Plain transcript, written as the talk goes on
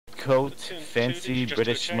coat, fancy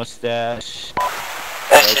British mustache.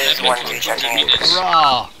 This is 1-2 checking in.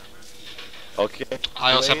 Hurrah! Okay.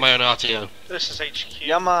 I also have my own RTO. This is HQ.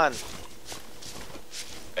 Yeah, man.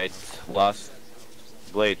 Right, lost.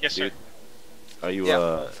 Blade, Yes, dude. sir. Are you,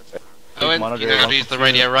 Owen, you know how to use the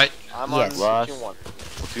radio, right? I'm Yes. on platoon 1.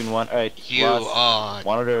 Platoon 1, alright. You are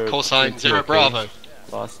monitor call sign platoon 0 two, okay? Bravo.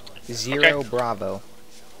 Lost. 0 Bravo.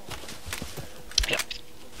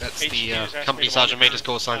 That's HQ the is asking company me to sergeant monitor, major's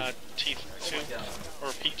call sign. T2 or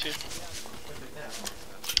P2.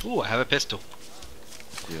 Ooh, I have a pistol.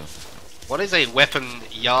 Yeah. What is a weapon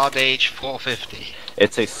yardage 450?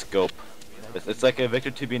 It's a scope. It's like a Victor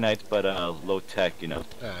 2B Knight, but low tech, you know.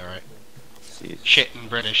 Alright. See. Shit in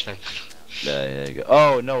British then. There you go.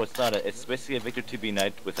 Oh no, it's not. It's basically a Victor 2B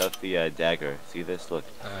Knight without the dagger. See this? Look.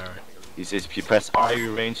 Alright. If you press R,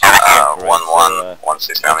 you range.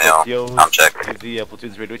 1-1-1-6 Romeo. I'm check. Do the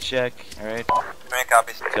platoon's radio check. Alright. Many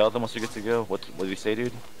copies. Tell them once you're good to go. What did we say,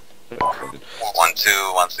 dude?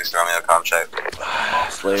 1-2-1-6 Romeo. Com check.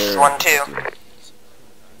 Slayer. 1-2.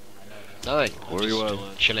 Nice. Where you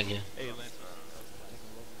at? Chilling here.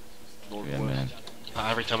 Yeah, man.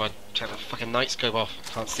 Every time I turn the fucking night scope off, I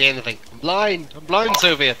can't see anything. I'm blind! I'm blind,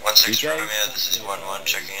 Soviet! 1-6 Romeo. This is 1-1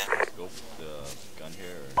 checking in. Scope the gun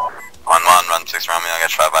here. 1-1-1-6 Romeo. I got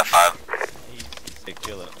tried by 5. Hey,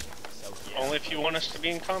 kill it. Only if you want us to be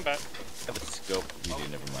in combat. Have a scope. You do,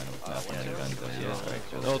 never mind. With nothing on the gun, though. Yeah, alright,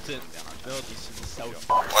 kill it.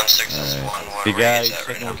 1-6 is 1-1. Big guys,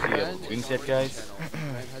 Where checking with the platoon set, guys.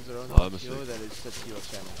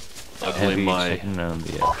 Ugly my checking on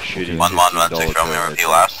the shooting. 1-1-1-6 Romeo. Repeat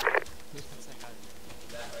last.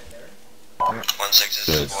 1-6 is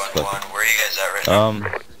Good. 1-1. Where are you guys at right now?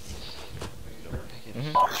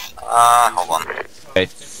 Hold on.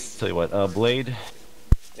 Alright, tell you what, Blade.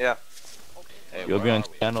 Yeah. You'll be on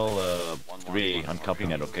channel 3 on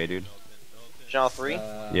CompuNet, okay, dude? Channel 3?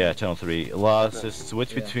 Yeah, channel 3. Lost, just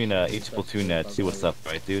switch between each platoon net, see what's up,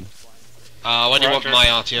 right, dude? When do you want my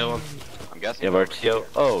RTO on? I'm guessing. You have RTO?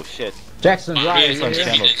 Oh, shit. Jackson, right. It's on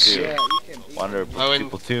channel 2. Wander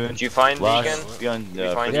platoon. Did you find Beacon? Lost, be on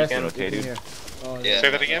you find first Beacon? platoon, okay, dude? Yeah. Say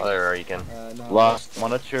that again? Or you can. Lost,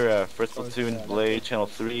 monitor first platoon, Blade, channel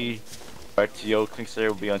 3. RTO, Klingslayer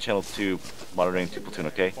will be on channel 2, monitoring 2 platoon,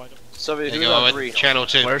 okay? So we There do you go, on 3. channel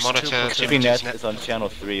 2, Where's monitor 2 CompuNet net. is on channel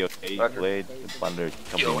 3, okay? Record. Blade, Wander, You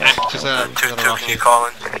CompuNet. act as a 2-2, can you call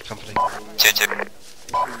in? company. 2-2.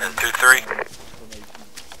 And 2-3.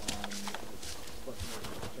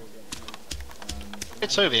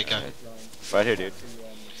 It's Soviet go. Right here, dude.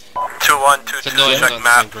 2-1-2-2, annoying, check not the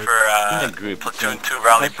map same for group. platoon 2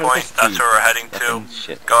 rally point. That's where we're heading to. Fucking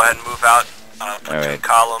shit. Go ahead and move out. Platoon Alright.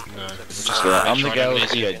 column. No, Just, just I'm the make guy sure with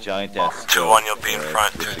everybody's the here. giant ass. 2-1, you'll be in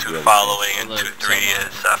front. 2-2 following, and 2-3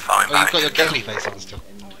 is following Oh, you've got your behind. ghostly face on still.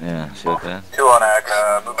 Yeah, see like that?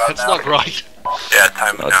 2-1, move out That's now. not right. Yeah,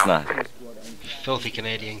 time No, it it's now. not. Filthy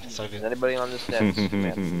Canadian Is Soviet. anybody on this net?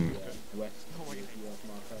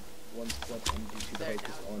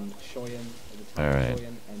 Alright.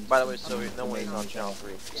 By the way, so no one is on channel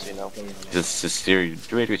 3, so you know. Just do your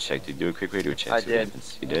radio check, dude. Do a quick radio check. I see what did.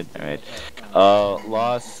 happens. You did? Alright.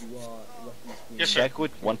 Lost. Yes, sir. Check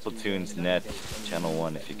with one platoon's net, channel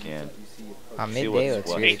 1 if you can. On See midday, what's looks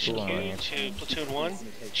what. really HQ cool on here. to platoon 1.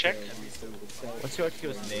 Check. What's your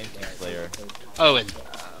RTO's name, Slayer? Owen.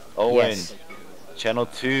 Owen. Yes. Channel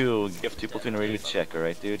 2, give 2 platoon radio check,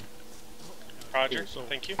 alright, dude? Roger.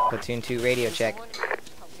 Thank you. Platoon 2 radio check.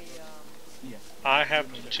 I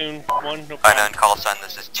have platoon 1. No Fine, problem. call sign.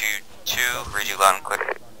 This is 2-2. Read you loud and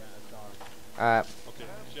quick. I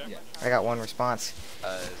got one response.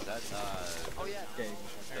 Is that the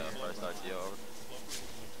first RTO over?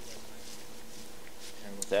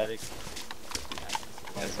 Static.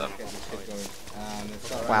 Yes, sir.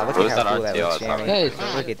 Wow, look Who's at how that cool that RTO? looks, Sorry.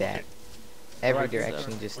 Jeremy. Look at that. Every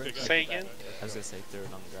direction just... Say again? I was gonna say third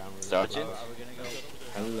on the ground. Sergeant?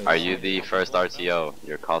 Are you the first RTO?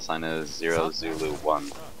 Your call sign is 0 Zulu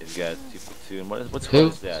 1. You've got 2 platoon. What squad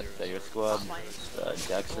is that? Is that your squad?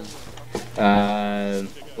 Jackson?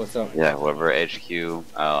 What's up? Yeah, whoever HQ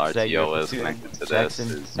Is that your RTO is platoon, connected to Jackson?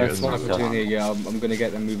 this is That's 0 my Zulu platoon 1. here, yeah, I'm gonna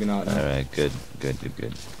get them moving out now. Alright, good. Good.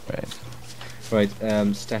 Right. Right,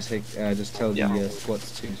 static, just tell Yeah. the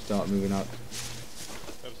squads to start moving out.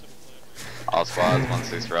 All squads,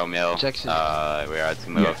 1-6 Romeo. Jackson. We are to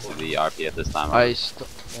move up to the RP at this time. I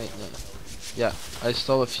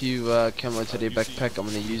stole a few camo to the backpack. I'm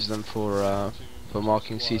gonna use them for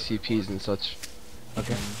marking CCPs and such.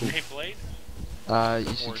 Okay. Hey, Blade?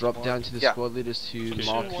 You should drop down to the Yeah. squad leaders to Platoon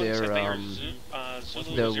mark 1 their said they are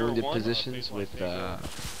Zulu their 01. wounded positions with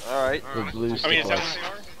Alright. the blue I mean, is that stickers. what they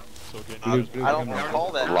are? Blue, I don't come on.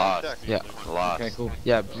 recall that. Lost. Check. Yeah. Lost. Okay, cool.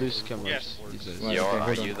 Yeah, blue's camera. Yes. Users. Right, You're, okay, are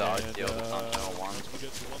hold you on. the RTO that's on channel 1?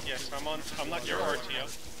 Yes, I'm not your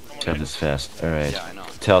RTO. I'm on Turn this fast. Alright. Yeah, I know.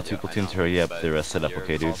 Tell Yeah, two I platoons know. hurry up. But They're set up, your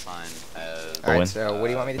okay, call dude? sign as, Owen? Alright, so what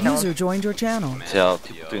do you want me to tell User them? joined your channel. Tell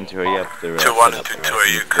two platoons to hurry up. They're 2-1 set and up. 2-2, are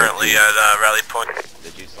you currently at Rally Point?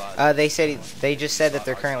 Did you slide? They just said that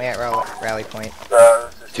they're currently at rally point.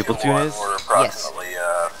 Two platoon is? Yes.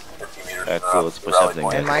 50 meters Alright, cool. Let's push up then,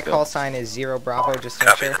 guys. And my Let's go. call sign is 0 Bravo, just to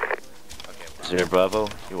make sure. Zero Bravo.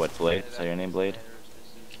 You're what, Blade? Is that your name, Blade?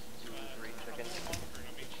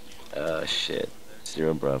 Shit.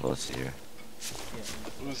 Zero Bravo. Let's see here.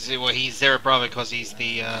 Well, he's Zero Bravo because he's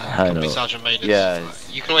the I company know. sergeant major. Yeah. it's-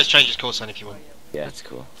 You can always change his call sign if you want. Yeah, it's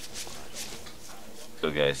cool.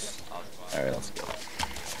 Go, guys. Alright, let's go.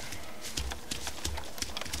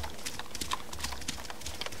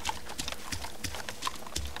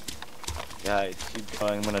 Guys, keep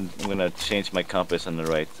going. I'm gonna change my compass on the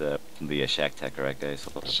right from the shack tech. Alright, guys.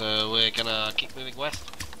 So we're gonna keep moving west.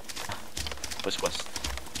 Push west.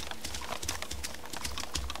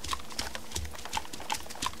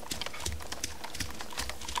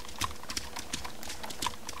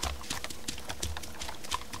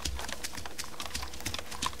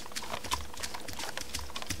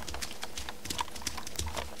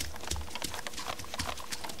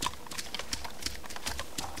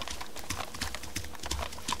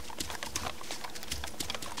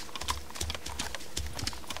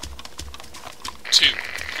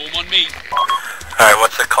 Alright,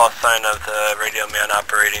 what's the call sign of the radio man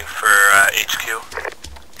operating for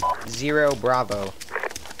HQ? 0 Bravo.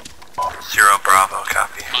 0 Bravo,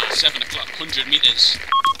 copy. 7 o'clock, 100 meters.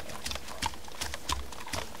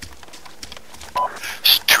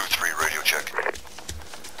 2-3, radio check.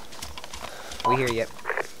 We hear you.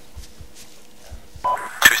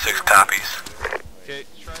 2-6 copies. Okay,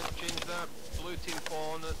 try and change that. Blue team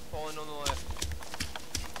falling on the left.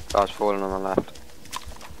 I was falling on the left.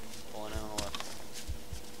 Falling on the left.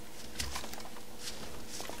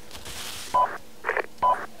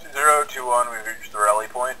 0-2-1, we've reached the rally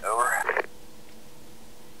point, over.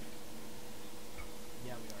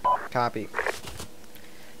 Copy.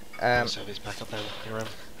 So he's back up there. You're in.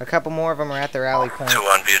 A couple more of them are at the rally point.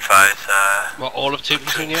 2-1, be advised, What, all of 2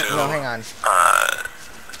 platoon yet? No, hang on.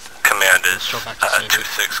 command is Let's go back to Saber.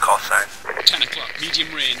 2-6, call sign. 10 o'clock,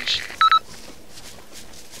 medium range.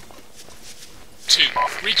 2,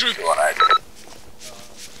 regroup. 2-1,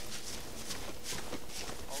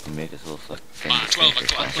 Make this a little flex. 12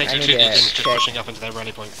 o'clock, I think I the need two to platoons just check. pushing up into their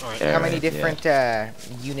rally point. Alright. Yeah. How many Alright, yeah. different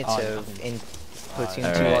units in platoon 2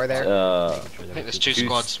 are Alright, there? I think there's two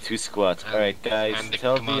squads. Two squads. And- Alright, guys. And the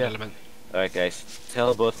Tell command the. element. Alright, guys.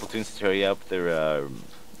 Tell both platoons to hurry up. They're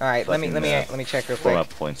Alright, let me fucking, check real form quick. up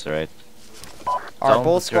points. Alright. Are Tell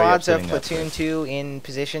both them to hurry up squads of setting up. platoon 2 in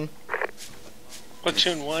position?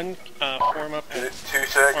 Platoon 1, form up at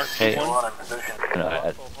 2-6, Hey. 2-1 in position.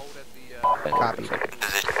 No, Copy.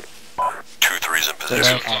 2-3's in 2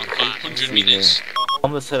 position. o'clock, 100 meters.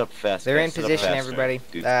 I'm gonna set up fast. They're guys. in Set up position, fast, everybody.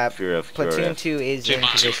 Dude, fear of Platoon QRF. 2 is 2 in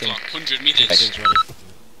position. o'clock, 100 meters. Platoon's ready.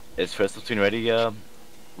 Is first platoon ready?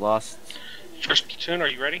 Lost. First platoon, are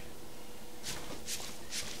you ready?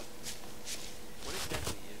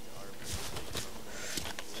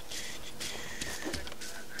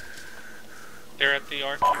 They're at the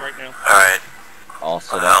RP right now. Alright, All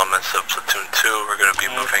set up. elements of platoon 2, we're going to be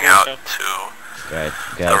moving out to Right,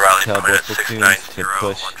 the guys. rally Tell point at both platoons to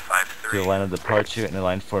push to the 690-153. line of departure in a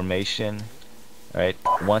line formation. Alright.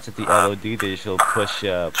 Once at the LOD, they shall push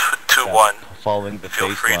 2-1, following the feel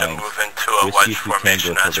face free to lines. move into a Which wedge keep the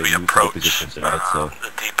formation tango as till we they move to the approach positions, alright, so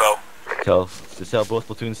the depot. tell both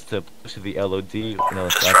platoons to push to the LOD in a line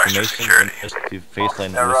Just for extra formation security. and push to face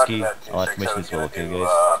line whiskey on line formation as well, okay guys?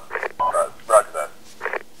 Roger that.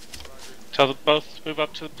 Tell them both move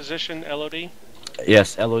up to the position, LOD.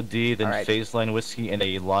 Yes, LOD, then Alright. phase line whiskey and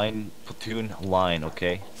a line platoon line,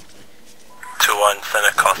 okay? 2-1, send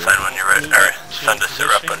a call sign when you're ready, or send us a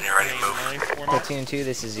rep when you're ready to move. Line form up. Platoon 2,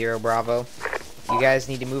 this is 0 Bravo. You guys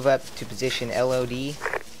need to move up to position LOD.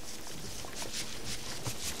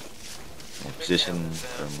 Position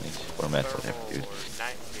format, whatever, dude.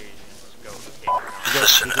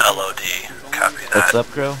 Position LOD, copy What's that. up,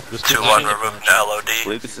 Crow? 2-1, we're moving to I LOD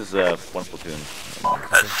believe this is one platoon.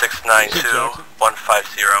 at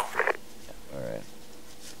 692-150. Alright.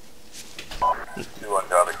 2-1,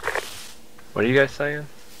 copy. What are you guys saying?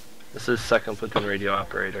 This is second platoon radio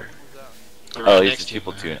operator. We're Oh, right this next is to you.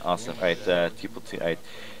 two platoon. Awesome. Alright, two platoon. Alright.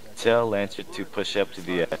 Tell Lancer to push up to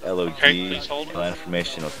the LOD Okay, please hold. line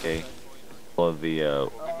information, okay? Follow the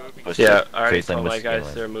Push Yeah, the I already baseline told my with guys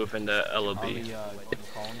scaling. they're moving to LOB.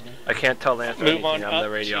 I can't tell the answer Move on anything, I'm the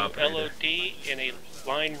up radio to operator. LOD in a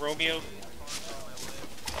line Romeo.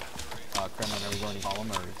 Kremlin, are we going to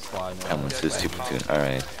column or squad? Kremlin says 2 platoon.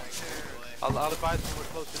 Alright. I'll advise when we're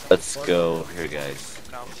close to Let's go here, guys.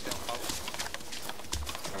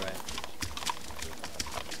 Alright.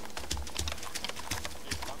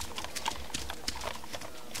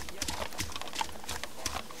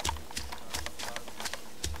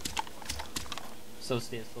 So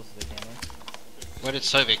stay as close as they can. Where did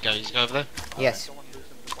Soviet go? He's go over there? Yes.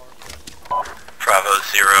 Bravo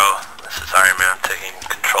 0, this is Iron Man. I'm taking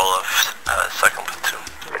control of 2nd platoon.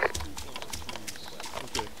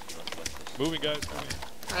 Moving, guys.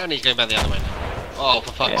 And he's going back the other way now. Oh,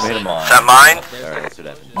 for fuck's Yeah, we hit sake. him on. Is that mine? Alright, let's do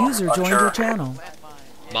that. User joined your channel.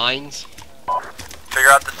 Mines? Figure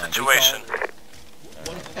out the situation.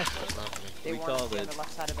 We called it.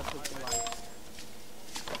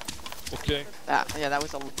 Okay. Yeah, that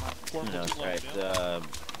was a... No, alright,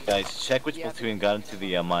 guys, check which platoon got into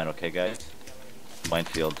the mine, okay, guys?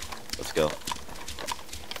 Minefield. Let's go.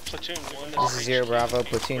 Platoon 1. This is 0 Bravo.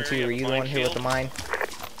 Platoon 2, were you the one who hit the mine?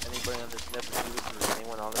 Anybody on this nephew or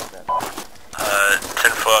anyone on this net?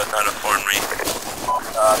 Tinfoil has not informed me.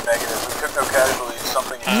 Negative. We took no casualties.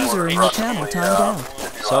 Something User in your channel timed out.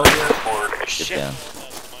 So, Get down.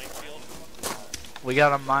 We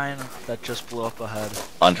got a mine that just blew up ahead.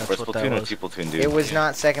 On That's first what platoon that or was. 2 platoon, dude? It was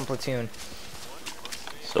not 2nd platoon.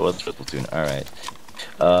 So what's first platoon? Alright.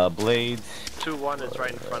 Blade. 2-1 is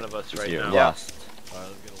right in front of us right You're now. lost.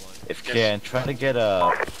 If you can, try to get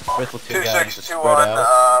first platoon guys to spread 2621,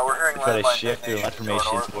 out. we're hearing Try to landmine shift your detonations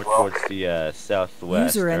information north more as well. towards the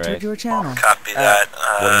southwest. User entered Alright. your channel. Copy that.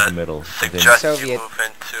 One in the middle. Suggest you Soviet. move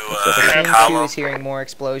into Platoon 2 column. is hearing more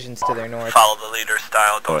explosions to their north. Follow the leader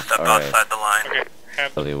style. Don't North, step alright. outside the line. Okay,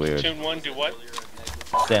 have Really weird. Platoon 1 do what?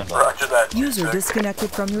 Stand by. Roger that. User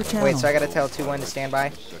disconnected from your channel. Wait, so I gotta tell 2-1 to stand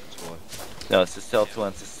by? No, it's just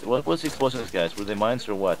L2. What was the explosions, guys? Were they mines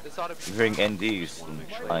or what? I'm hearing NDs and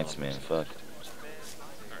lines, man. Fuck.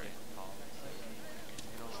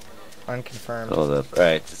 Unconfirmed. Hold up.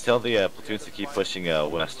 Alright, just tell the platoons to keep pushing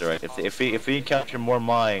west, alright? If we encounter more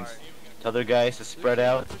mines, tell their guys to spread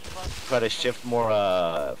out, try to shift more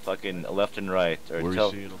fucking left and right, or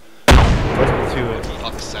tell first platoon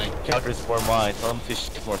Fuck's sake. encounters more mines, tell them to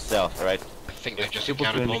shift more south, alright? I think they just Two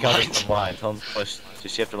encountered platoon more encounters mines. more mines, tell them to push to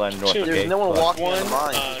shift their line north, There's okay? There's no one Fuck. walking on the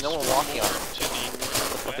mine. There's no one walking on it. What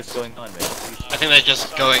the fuck is going on, man? I think they're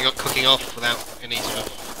just going up, cooking off without any sort of...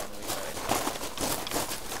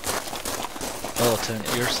 Oh,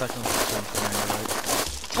 you're 2nd platoon commander, right?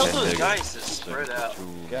 Tell those guys to spread out.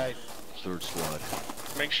 Guys. Third squad.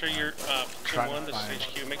 Make sure your Platoon 1, this is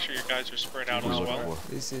HQ, make sure your guys are spread out as well.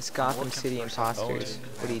 This is Gotham City Imposters.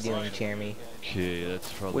 What are you doing, Jeremy? Okay,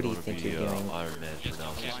 that's probably What do you gonna think be you're doing? Iron Man for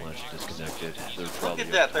now / disconnected. They're Look probably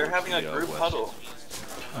at that. They're up having a the, group west. huddle.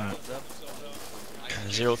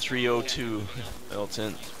 0302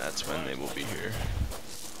 Milton. That's when they will be here.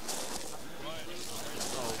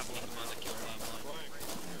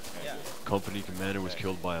 Company commander was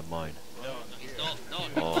killed by a mine.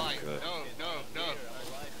 Oh, good. No.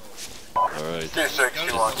 Alright.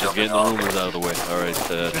 2621, Just getting the rumors out of the way. Alright,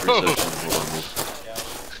 3 sections. Hold on, move.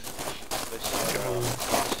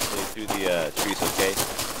 Through the trees, okay?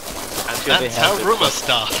 That's how rumors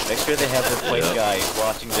start. Make sure they have the plate guy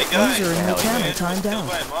watching the User in your channel timed out.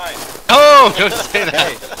 Oh, don't say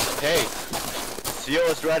that. Hey, CO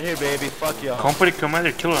is right here, baby. Fuck y'all. Company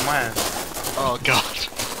commander killed a man. Oh god.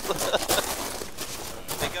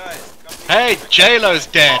 Hey, J-Lo's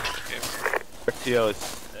dead. RTOs,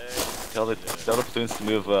 tell the platoons to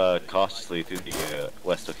move cautiously to the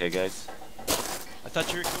west, okay, guys? I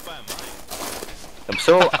thought you were killed by a mine.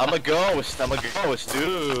 I'm a ghost,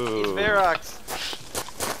 dude. He's Verox.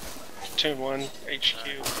 Platoon 1, HQ,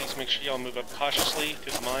 please make sure y'all move up cautiously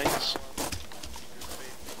through the mines.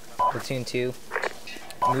 Platoon 2,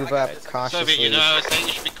 move up Soviet, cautiously. you know, I was saying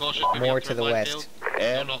you should be cautious. More to the west.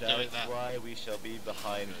 And not doing that's that. why we shall be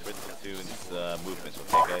behind for the platoon's movements,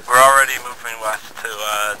 okay, guys? We're already moving west to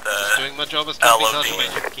Just the doing my job as company LOB.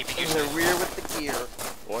 sergeant, keeping you In the safe. rear with the gear.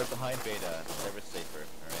 Or behind Beta, whatever's safer,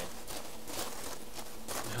 alright?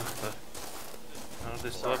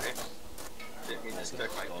 This up.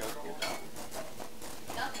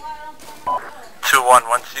 2-1.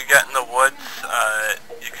 Once you get in the woods,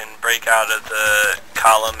 you can break out of the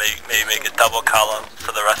column, maybe make a double column,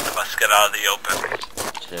 so the rest of us get out of the open.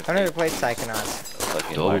 I've never played Psychonauts.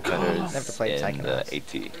 Fucking Double markers Never played and Psychonauts.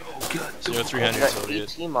 AT. 0300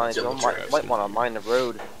 Soviet. ET mines, you might want to mine the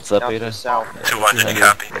road. What's up, down to Beta? the south. 2-1,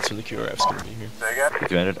 copy. That's where the QRF's gonna be here. Say again?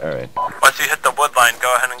 200, alright. Once you hit the wood line,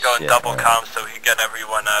 go ahead and go in Shit, double alright. comms so we can get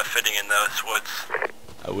everyone fitting in those woods.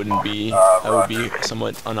 I would be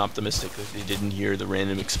somewhat unoptimistic if they didn't hear the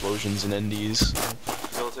random explosions in NDs.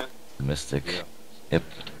 Milton? Mystic. Yep.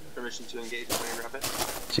 Permission to engage when rapid.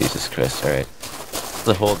 Jesus Christ, alright.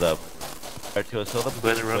 Let's hold up. Alright, let's hold up.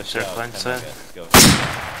 Weather up, sir, blind side. Let's go.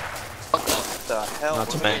 What the hell? Not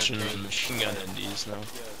to mention the machine gun NDs now.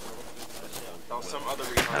 Some other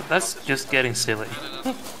recon. That's just getting silly.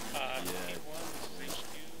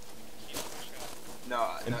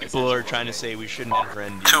 And people are trying to say we shouldn't enter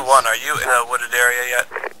NDs. 2-1, are you in a wooded area yet?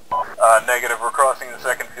 Negative. We're crossing the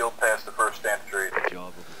second field past the first stand street.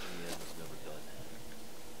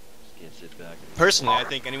 Personally, I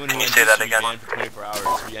think anyone who Can you NDs say that should be again? banned for 24 hours.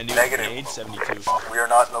 We ND with Negative. grenade, 72. We are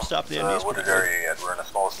not in the Stop the NDs. wooded area yet. We're in a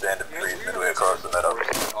small stand of trees midway across the meadow.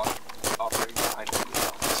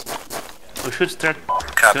 We should start.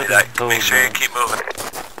 Copy that. those, Make sure you keep moving.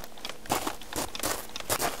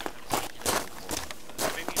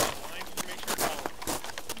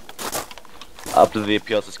 Up to the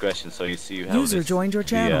appeals discretion, so you see how User this, joined your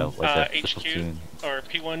channel. HQ or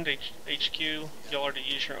P1 to HQ, y'all are to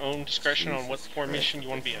use your own discretion on what formation you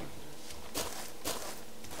want to be in.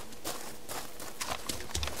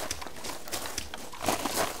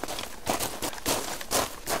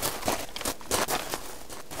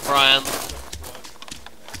 Brian.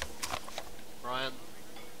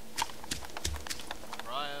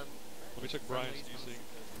 Let me check Brian's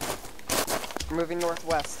DC. We're moving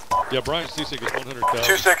northwest. Yeah, Brian's DC is 100,000.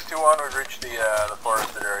 2621, we've reached the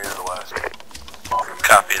forested area to the west.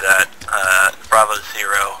 Copy that. Bravo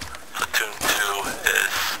 0, platoon 2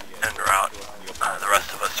 is en route. The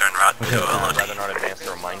rest of us are en route to LOD. Rather not advance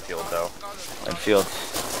through a minefield, though. Minefield.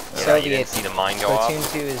 Yeah, you didn't see the mine go off?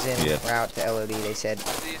 Platoon 2 is en route to LOD, they said.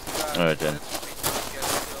 Alright then.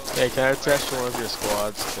 Hey, can I attach to one of your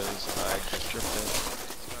squads? Because I just tripped in.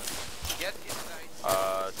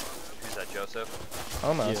 Who's that, Joseph?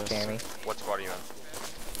 Almost, Tammy. What squad are you in?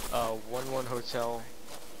 1-1 hotel.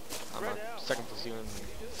 I'm a second platoon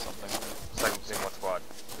something. Second platoon, what squad?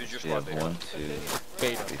 Who's your Yeah, squad, Beta? 1, 2,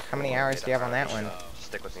 Beta. How many hours do you have on that one?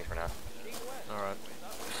 Stick with me for now. Alright.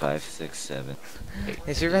 5, 6, 7.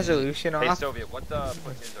 Is your resolution Hey, off? Soviet, what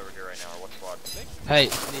platoon's over here right now, or what squad? Hey,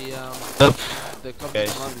 the company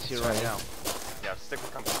command is here right now. Yeah, stick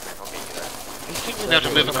with company, I'll get you there. We have to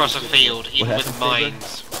move across a field, even with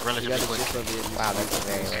mines, relatively quick. Wow, that's a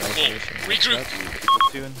very low resolution. Regroup!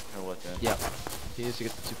 Platoon? Or what then? Yeah. He needs to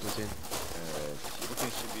get the 2 platoon. Platoon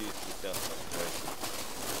should be south, right?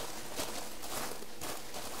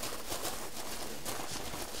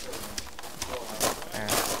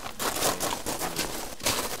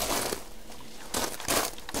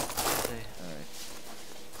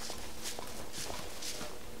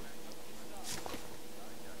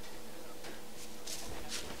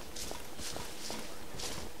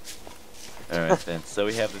 Alright then, so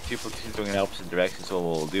we have the 2 platoons going in opposite directions, so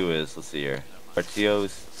what we'll do is, let's see here,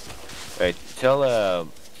 RTOs, alright, tell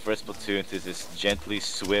first platoon to just gently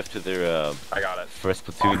swift to their I got it. first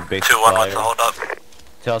platoon base 2-1, what's the fire. hold up?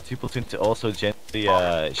 Tell 2 platoon to also gently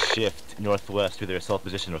shift northwest to their assault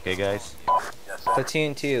position, okay guys? Yes, sir.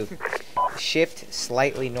 Platoon 2, shift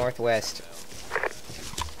slightly northwest.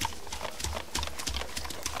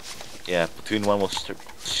 Yeah, platoon 1 will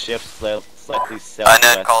shift slightly southwest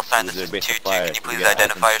Net call sign, to this their is base of 2-2, fire. can you so we please got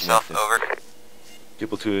identify open yourself? smoke. Over. 2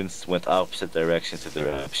 platoons went opposite directions to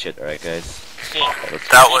their shit, alright guys?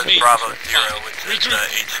 That was Bravo 0, which is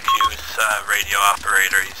HQ's radio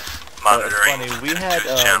operator. He's monitoring it's funny, we had,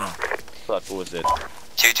 channel. fuck, what was it?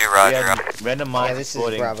 2-2, We roger. had random mines Yeah, this is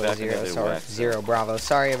exploding Bravo back 0, into their sorry, wax, so- 0 Bravo.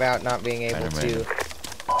 Sorry about not being able Random, to random.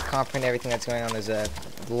 comprehend everything that's going on. There's a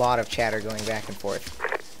lot of chatter going back and forth.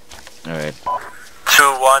 Alright.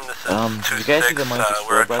 2-1, this is you guys see the 2-6, mines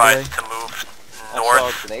we're explode, by the way? advised to move north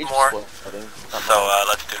more. So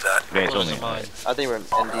let's do that. Grenades only, alright. I think we're in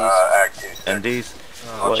NDs. NDs?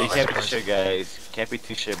 Well, you can't be too sure, guys. Can't be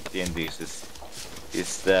too sure about the NDs.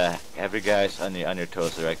 It's have your guys on your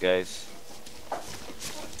toes, alright, guys?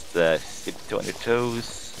 Stick on your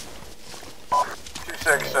toes.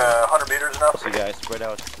 26, 100 meters enough. So you guys spread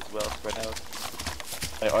out as well, spread out.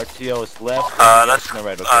 RTO is left. Let's on the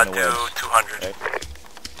right, okay, no do worries. 200. Right.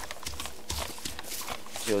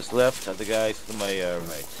 RTO is left, other guys to my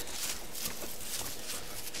right.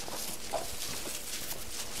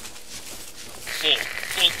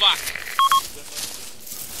 Fall back.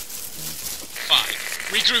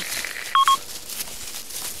 5, regroup.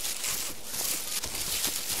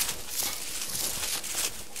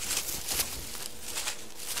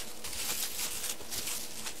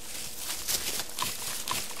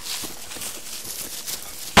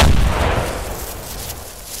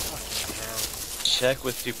 check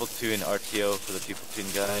with two platoon RTO for the two platoon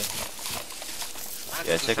guy.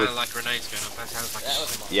 Yeah, check with. Like grenades going off. That sounds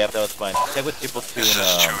like. Yep, that was fine. Check with two platoon. This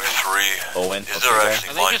is 2-3. Owen. Is there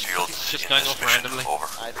actually minefields just going off randomly?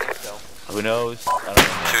 I think so. Who knows? I don't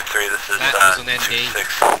know. 2-3. This is That was an ND.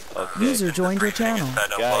 2-6. Okay. User joined your channel.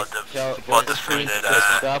 Guys,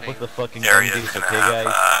 stop with the fucking NDs, okay, guys?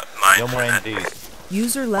 No more NDs.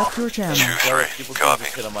 User left your channel. 2-3. Copy.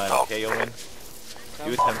 Okay, Owen? Do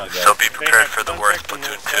it, my guy. So be prepared for the worst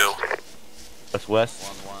platoon 2. That's West.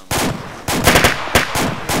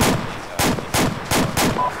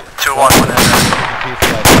 2-1.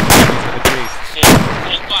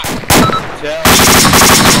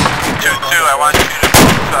 2-2. I want you to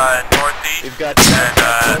move northeast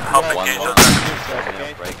and help engage those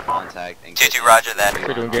enemies. Break contact. 2-2, roger that.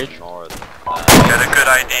 Free to engage. Get a good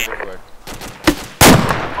ID.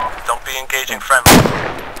 Don't be engaging friendly.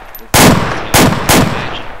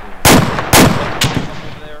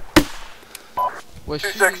 What's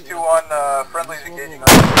 2621, friendly's engaging on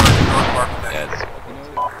the north mark position.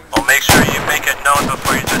 Well, make sure you make it known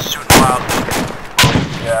before you just shoot wildly.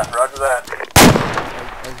 Yeah, roger that.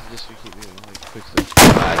 just we keep moving, like, quickly.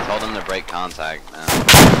 I told him to break contact, man.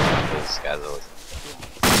 Those guys always.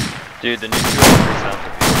 Dude, the new 203 sounds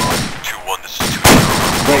like 2-1, this is 2-0.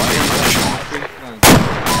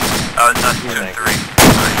 That's 2-3.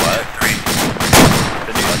 What? 2-3.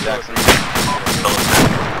 The new Jackson.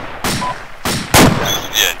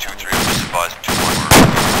 Yeah, 2-3. I'm just advised 2-1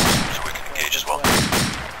 so we can engage as well.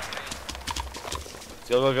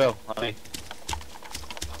 Go. Honey.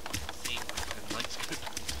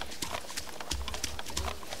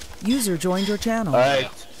 User joined your channel.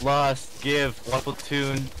 Alright, Lost, give one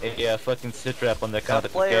platoon a fucking sit rep on their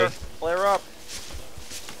contact, okay? Flare up.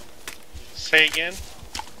 Say again?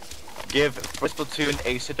 Give first platoon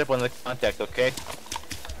a sit rep on the contact, okay?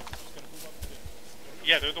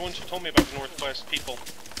 Yeah, they're the ones who told me about the northwest people.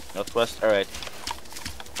 Northwest, alright.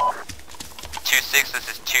 2-6, this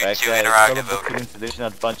is 2-2 Alright, guys, interactive. fellow platoons, do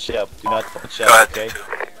not bunch up. Do not bunch Go up, ahead, okay?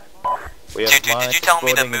 2-2. We have 2-2, did you tell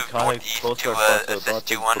me to exploding move and contact northeast close to our front, so assist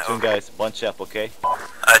don't 2-1 platoon guys, bunch up, okay?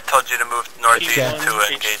 I told you to move northeast Yeah. to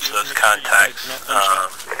engage those contacts.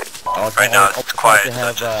 Right now it's quiet, to so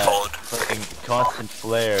have just hold. fucking constant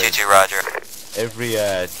flare 2-2, roger. every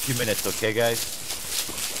 2 minutes, okay, guys?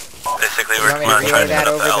 Basically, You we're want me to trying to relay that set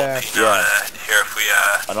up over the the- LP now to hear if we,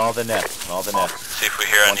 On all the nets, see if we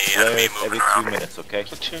hear One any flare enemy every moving 2 around. minutes, okay?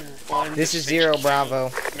 Platoon 1. This is Zero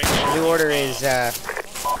Bravo. New order is a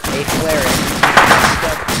flare.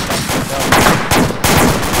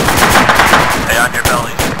 Stay on your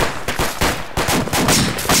belly.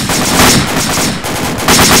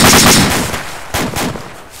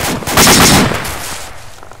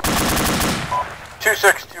 Two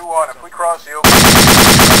 621. If we cross the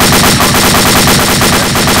open.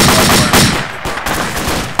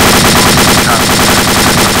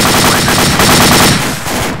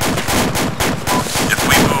 If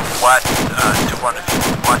we move west, 2-1, if you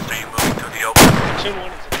move west, are you moving through the open? Platoon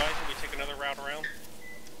 1 is advising we take another route around.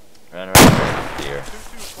 Right here.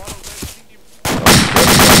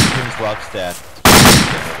 Platoon's lockstep.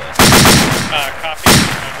 Copy.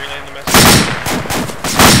 I'm relaying the message.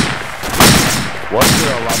 What's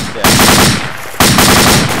your lockstep?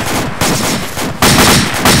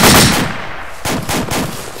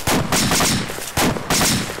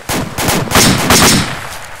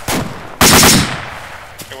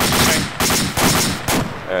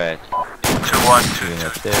 Alright. 2-1,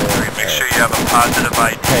 2-2, 3. Make sure you have a positive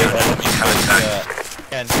ID on enemy contact.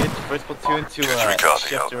 And get first platoon to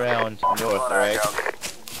shift around north, alright?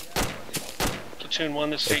 Platoon 1,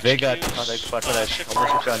 this is If they got HQ. contact spot for that,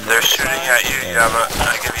 They're shooting at you. You have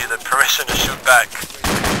I give you the permission to shoot back.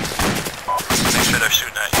 Make sure they're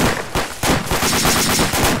shooting at you.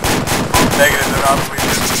 Negative, they're not moving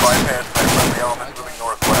to bypass by friendly elements moving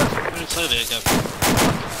northwest.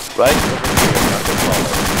 Right over here, not the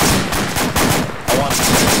follow. I want to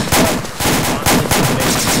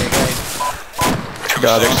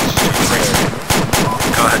Got it.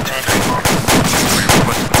 Go ahead, 2-3.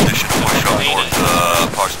 Request position of one shot north,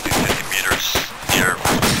 approximately 50 meters near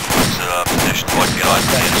position 1 behind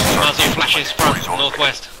Muzzle flashes front,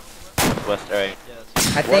 northwest. West, alright.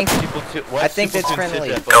 I think that's friendly.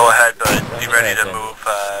 Go ahead, but be ready to move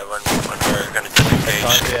when we're going to disengage.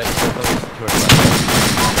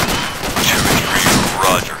 2-3,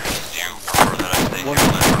 roger. Do you prefer that I stay here?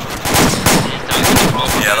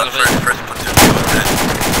 Yeah, the first platoon was dead.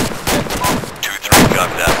 2-3,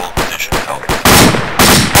 copy that. Hold position. Help.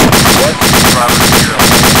 What? Bravo 0.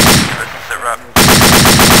 Sit rep.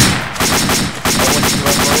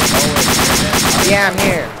 Yeah, I'm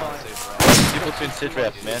here. platoon sit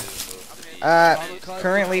rep, man?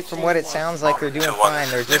 Currently, from what it sounds like, they're doing fine.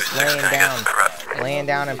 They're just laying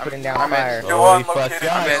down and putting down fire. Holy fuck,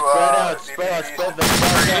 guys, spread out. Spread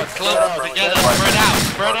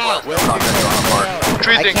out.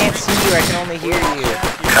 I can't see you, I can only hear you.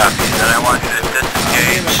 Copy, then I want you to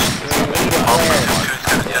disengage. All platoons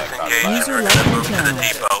gonna disengage and we're gonna move to the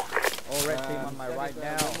depot. All red team on my right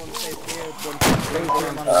now.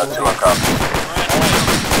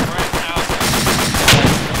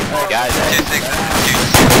 Guys,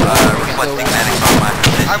 requesting medic on my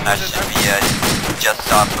position. I should be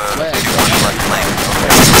just off of 2-1 left lane.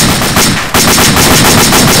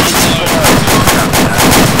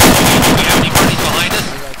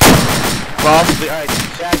 Alright,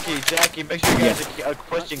 Jackie, make sure you guys are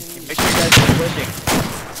pushing. Make sure you guys are pushing.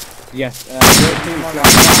 Yes,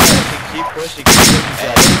 keep pushing.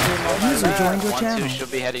 User joined your channel. 1-2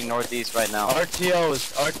 should be heading northeast right now.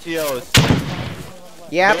 RTOs.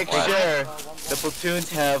 Yep. Make sure the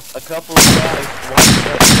platoons have a couple of guys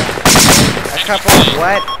watching us. A couple of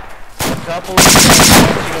what? A couple of guys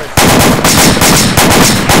watching us.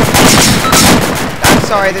 I'm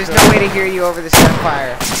sorry, there's no way to hear you over the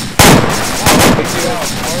gunfire.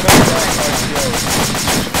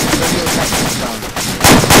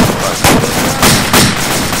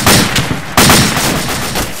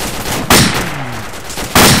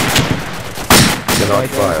 Cannot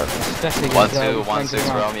fire. 1-2-1-6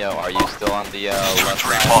 Romeo, are you still on the left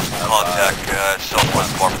side? Possible contact,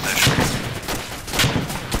 southwest of our position.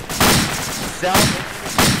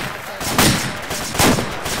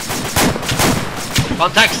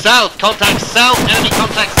 Contact south, enemy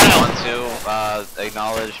contact south. 1-2,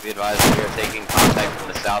 acknowledge, be advised we are taking contact from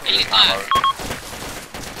the south of the combo.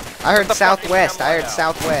 I heard southwest.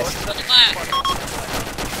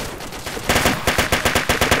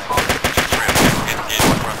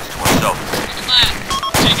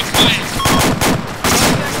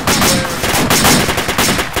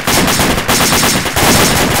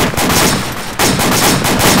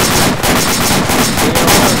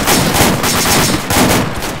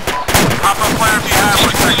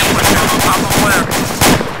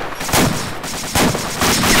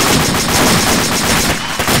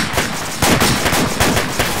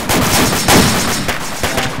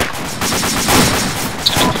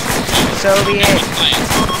 Soviet.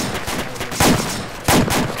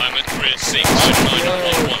 I'm at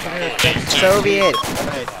 3-6-9-1-1-4. Soviet.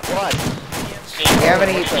 What? Do you have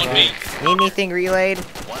any? Need anything relayed?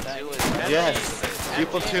 Yes. Two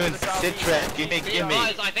platoons, sit trap. Gimme.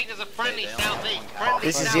 I think there's a friendly southeast.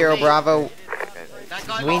 This is Zero Bravo.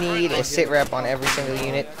 We need a sit rep on every single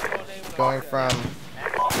unit, going from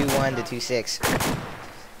 2-1 to 2-6.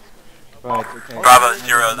 Right, okay. Bravo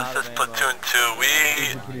 0, this is platoon 2. We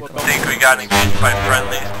think we got engaged by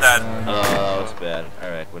friendlies that... Oh, that's bad.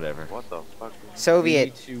 Alright, whatever. What the fuck?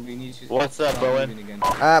 Soviet. What's up, Owen?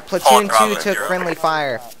 Platoon 2 took friendly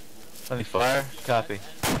fire. Friendly fire? Copy.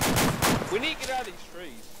 We need to get out of these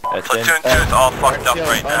trees. Platoon 2 is all fucked up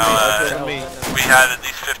right now. We had at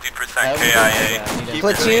least 50% KIA.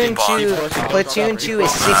 Platoon 2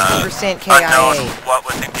 is 60% Unknown KIA. what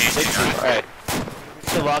was engaging us. Alright.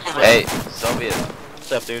 Hey, Soviet.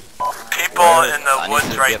 What's up, dude? People in the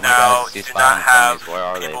woods right now do not have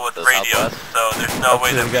people with radios, so there's no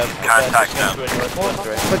way that we can contact them.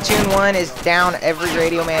 Platoon 1 is down every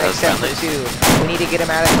radio man except for 2. We need to get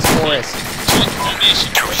him out of this forest.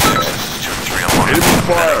 2-6, 2-3, I'm on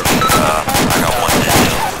fire. I got one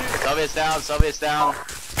dead. Soviet's down.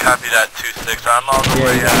 Copy that, 2-6. I'm on the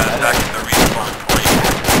way back to the respawn point.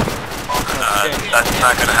 That's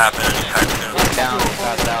not gonna happen anytime soon.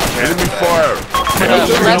 Enemy fire!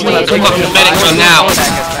 Medics on now.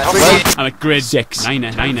 I'm at grid 6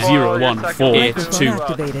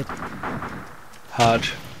 9901482. Hard.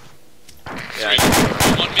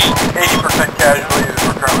 80% casualties.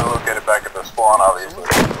 We're currently located back at the spawn, obviously.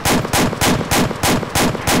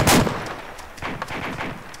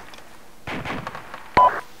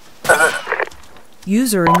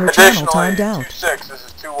 User in your channel timed out. 2-6, this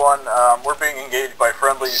is 2-1. We're being engaged by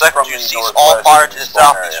friendlies from the northwest. All fire to the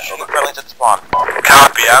south. Shoot friendlies at the spawn.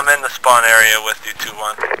 Copy. I'm in the spawn area with you,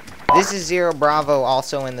 2-1. This is Zero Bravo,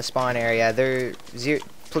 also in the spawn area.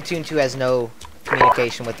 Platoon 2 has no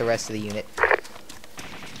communication with the rest of the unit. 2-1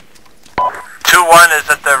 is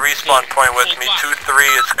at the respawn point with me.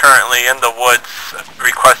 2-3 is currently in the woods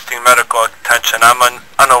requesting medical attention. I'm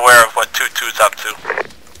unaware of what 2-2's up to.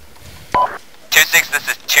 2-6, this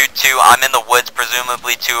is 2-2. I'm in the woods,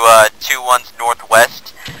 presumably to 2-1's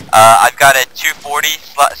northwest. I've got a 240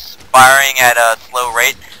 firing at a slow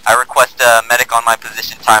rate. I request a medic on my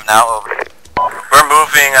position time now. Over. We're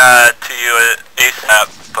moving to you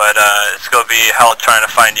ASAP, but it's gonna be hell trying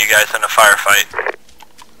to find you guys in a firefight.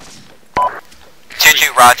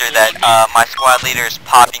 2-2, roger that. My squad leader is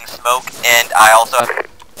popping smoke, and I also have...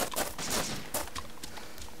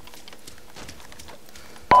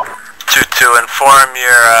 2-2,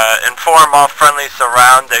 inform all friendlies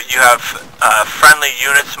around that you have friendly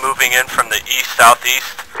units moving in from the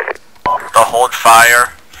east-southeast. They'll hold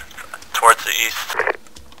fire towards the east.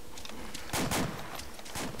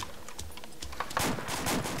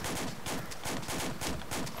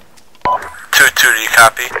 2-2, do you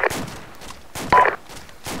copy?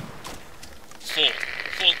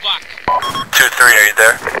 Fall back. 2-3, are you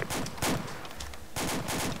there?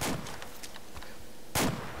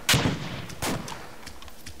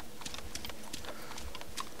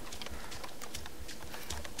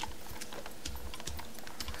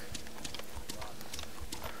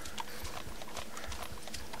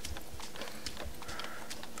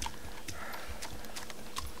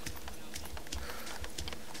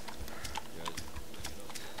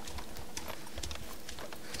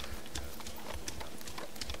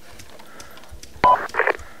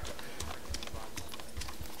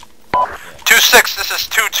 This is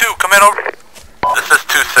 2-2, come in over. This is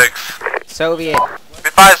 2-6. Soviet.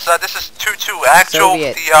 Advise, this is 2-2. Actual,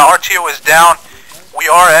 Soviet. the RTO is down. We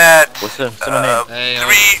are at 4 strength.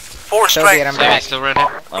 Soviet, I'm back.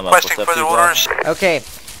 Requesting further orders. Okay,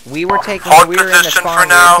 we were taking. Hold we were in the position spawn. for We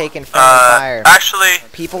now. were taking friendly fire. Actually,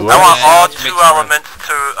 People. I want all 2 elements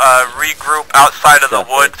to regroup outside of the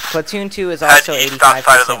woods. Platoon 2 is also Head east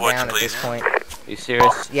outside of the 85% woods, down at this point. You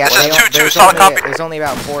serious? Yeah, This is 2-2, there's, solid only, copy. there's only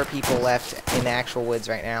about 4 people left in the actual woods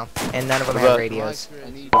right now, and none of them What have about- radios.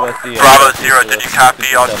 Bravo 0, did you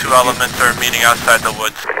copy? All 2 elements are meeting outside the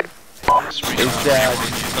woods.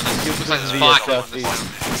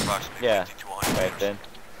 Yeah, right then.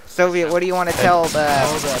 Soviet, what do you want to tell the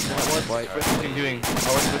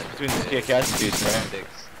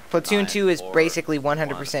Platoon 2 is basically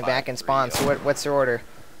 100% back in spawn, so what's their order?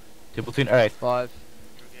 Platoon, alright. 5.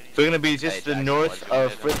 We're gonna be just the north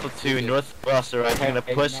of first platoon, northwest, alright? We're gonna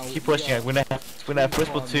keep pushing. We're gonna have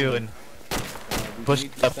first platoon push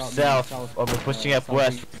up south, or we're pushing up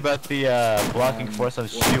west. What about the blocking force on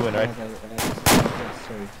Shuin, right?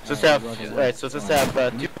 So let's have, alright, so let's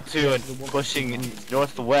have 2 platoon pushing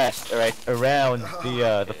northwest, alright, around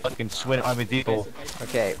the fucking Schwinn Army Depot.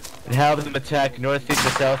 Okay. And have them attack northeast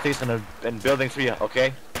and southeast and building 3,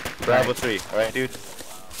 okay? Bravo 3, alright, dude?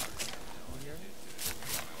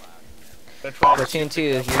 Platoon 2,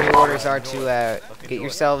 your new orders are to get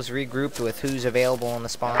yourselves regrouped with who's available on the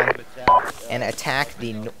spawn and attack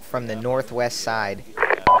from the northwest side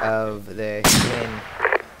of the Schwinn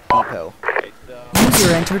Depot.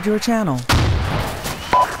 User entered your channel.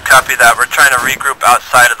 Copy that, we're trying to regroup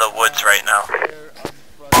outside of the woods right now.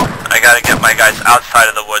 I gotta get my guys outside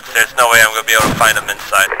of the woods. There's no way I'm gonna be able to find them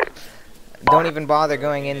inside. Don't even bother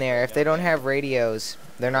going in there. If they don't have radios,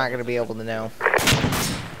 they're not going to be able to know.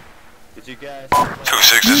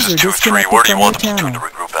 2-6, this is 2-3. Where do you want the platoon to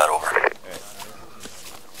regroup at? Over.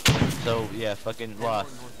 So yeah, fucking lost.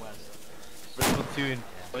 First platoon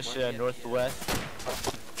push northwest.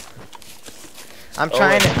 I'm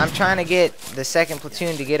trying to get the second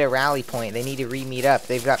platoon to get a rally point. They need to re-meet up.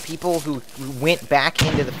 They've got people who went back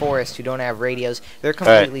into the forest who don't have radios. They're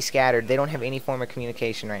completely scattered. They don't have any form of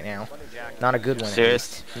communication right now. Not a good one.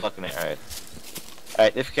 Serious? Fucking alright.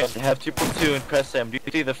 Alright, if you can have 2 platoon, press M. Do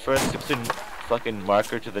you see the first platoon fucking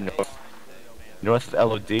marker to the north? North of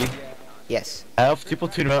LOD? Yes. I have 2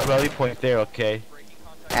 platoon rally point there, okay?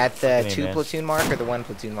 At the 2 platoon mark or the 1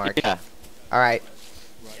 platoon mark? Yeah. Alright.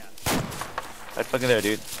 Right fucking there,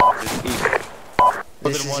 dude. Just east.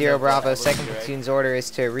 This is 0 Bravo. Second platoon's order is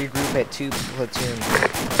to regroup at 2 platoon.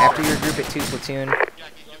 After you regroup at 2 platoon,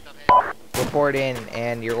 report in,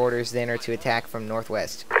 and your orders then are to attack from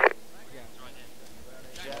northwest.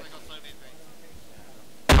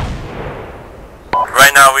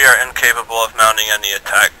 Right now we are incapable of mounting any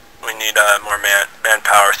attack. We need more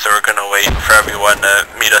manpower, so we're gonna wait for everyone to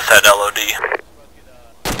meet us at LOD.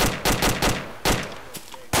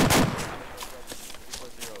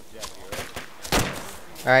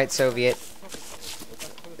 Alright, Soviet.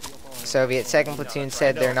 Second platoon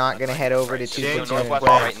said they're not going to head over to 2 platoon.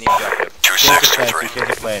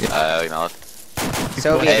 2-6-2-3. Acknowledge.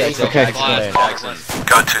 Soviet, okay.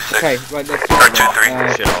 Go 2-6. Okay, right, let's do or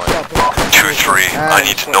 2-3. 2-3. I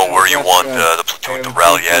need to know where you want the platoon to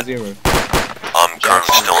rally at. I'm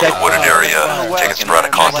currently still in the wooded area. Taking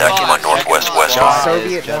sporadic contact to my northwest west.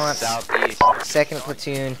 Soviet wants second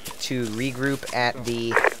platoon to regroup at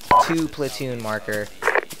the 2 platoon marker.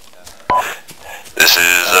 This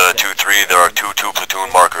is 2-3. There are two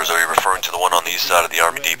platoon markers. Are you referring to the one on the east side of the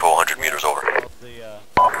Army Depot, 100 meters over?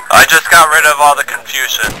 I just got rid of all the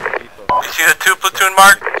confusion. You see the 2 platoon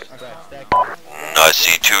mark? I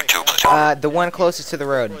see two platoon. The one closest to the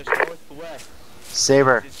road.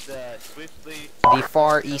 Saber. The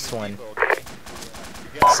far east one.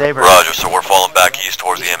 Saber. Roger, so we're falling back east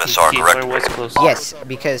towards the MSR, correct? Yes,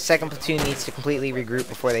 because 2nd platoon needs to completely regroup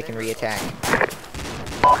before they can re-attack.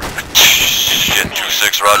 Shit,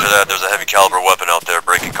 2-6, roger that. There's a heavy caliber weapon out there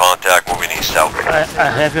breaking contact, moving east out. I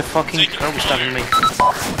have a fucking curb stopping me.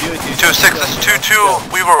 2-6, this is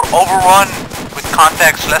 2-2. We were overrun with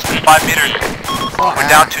contacts less than 5 meters. We're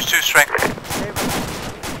down to 2 strength.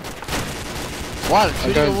 What?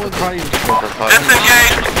 Disengage!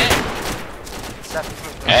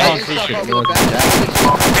 Hey. We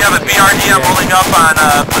have a BRDM rolling up on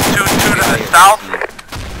platoon 2 to the south.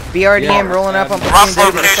 BRDM rolling up on Rough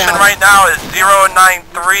platoon 2 to the location south. right now is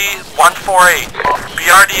 093148.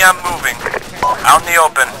 BRDM moving. Out in the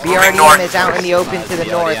open. Moving north. BRDM is out in the open to the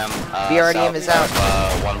north. BRDM is out.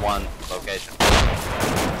 1-1 location.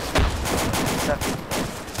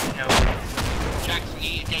 Jackson, you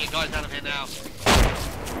need to get your guys out of here now.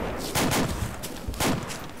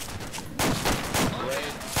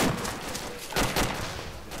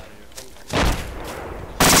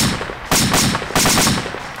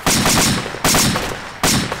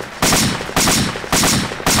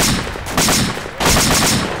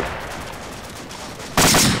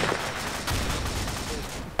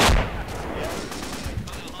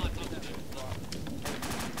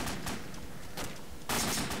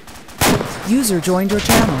 User joined your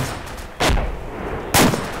channel.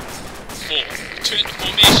 4. Return to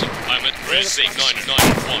formation. I'm at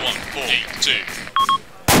 369911482.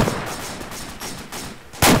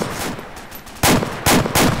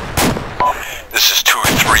 This is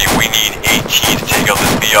 2-3. We need AT to take out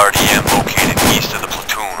this BRDM located east of the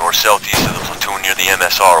platoon or southeast of the platoon near the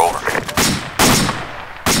MSR, over.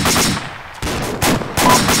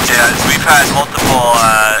 Yeah, we've had multiple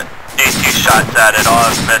AT shots at it, all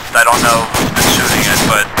have missed. I don't know who's been shooting it,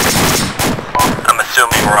 but I'm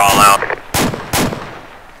assuming we're all out.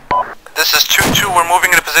 This is 2-2, we're moving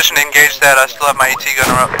into position to engage that. I still have my AT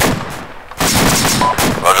gunner up.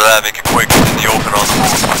 Roger that, make it quick. In the open on the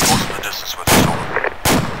move. Most of the distance with us, over.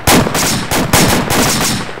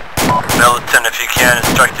 Militant, if you can,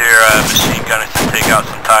 instruct your machine gunners to take out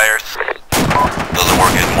some tires. Doesn't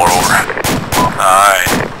work anymore, over. Alright.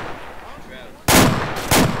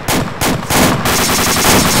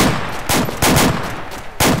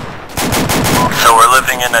 So we're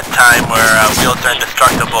living in a time where wheels are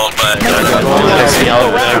indestructible, but...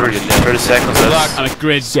 30 seconds. I'm at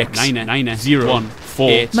grid 6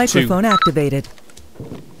 9-0-1-4 Microphone activated.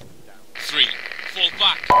 3. Fall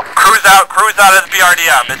back. Cruise out of the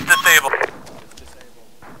BRDM, it's disabled.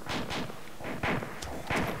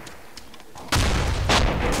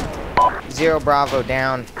 Zero Bravo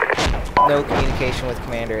down. No communication with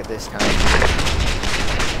commander at this time.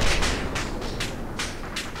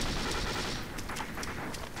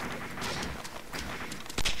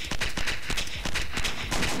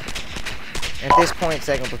 At this point,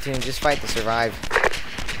 2nd platoon, just fight to survive.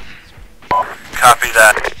 Copy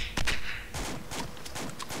that.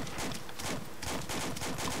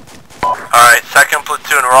 Alright, 2nd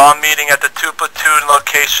platoon, we're all meeting at the 2 platoon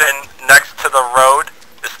location next to the road.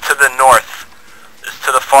 It's to the north. It's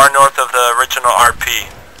to the far north of the original RP.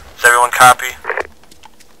 Does everyone copy?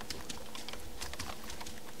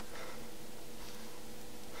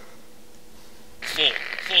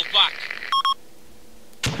 Fall back.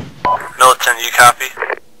 Militant, you copy?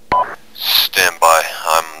 Stand by.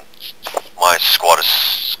 My squad is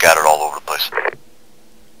scattered all over the place.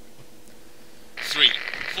 3.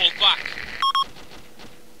 Fall back.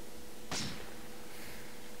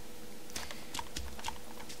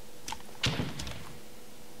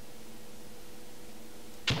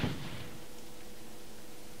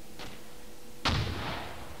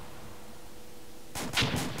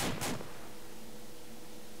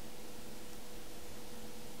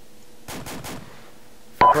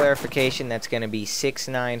 For clarification, that's going to be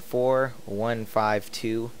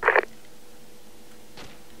 694152.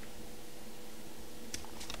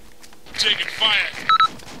 Taking fire.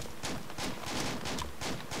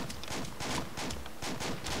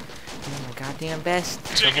 Doing my goddamn best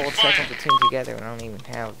to hold 2nd platoon together, and I don't even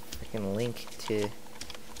have a freaking link to...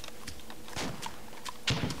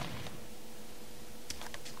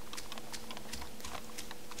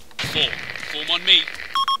 Form on me.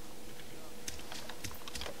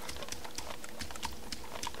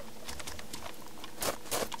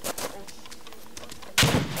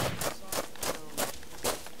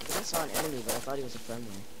 thought he was a friendly.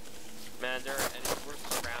 Man, we're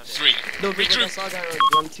surrounded. 3. No, because Retreat. I saw a guy like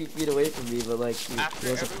run 2 feet away from me, but like he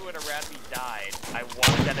After wasn't. everyone around me died, I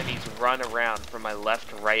watched enemies run around from my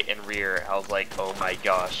left, right, and rear. I was like, oh my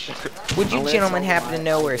gosh. Would you gentlemen happen to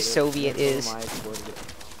know where Soviet is?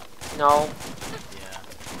 No.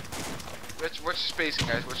 What's the spacing,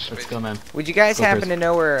 guys? What's the spacing? Let's go, man. Would you guys happen to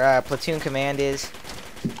know where platoon command is?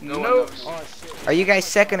 No one knows. Are you guys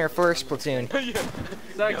second or first platoon? Second.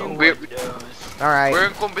 Alright. We're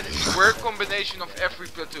a combination of every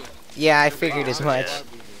platoon. Yeah, I figured as much.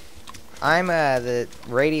 I'm the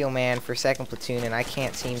radio man for second platoon, and I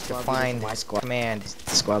can't seem to find my command.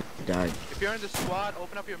 The squad died. If you're in the squad,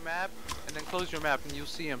 open up your map and then close your map, and you'll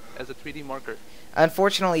see him as a 3D marker.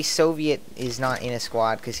 Unfortunately, Soviet is not in a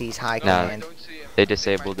squad because he's high command. They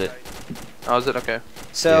disabled it. Oh, is it? Okay.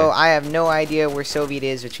 So I have no idea where Soviet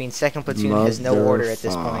is, which means second platoon has no order at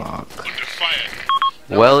this point.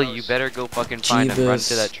 Well, you better go fucking find him. Run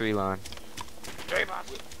to that tree line.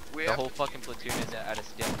 The whole fucking platoon is at a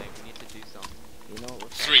stalemate. We need to do something. You know.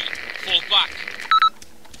 3. Fall back.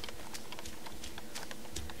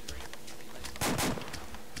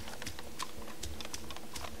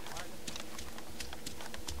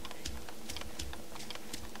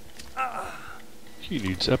 He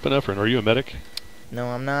needs epinephrine. Are you a medic? No,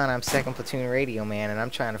 I'm not. I'm second platoon radio man, and I'm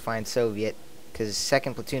trying to find Soviet because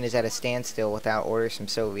second platoon is at a standstill without orders from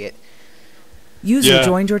Soviet. User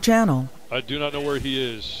joined your channel. I do not know where he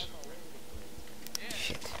is.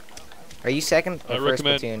 Shit. Are you second or first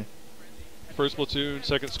platoon? First platoon,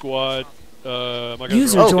 second squad.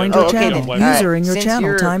 User joined your channel. User in your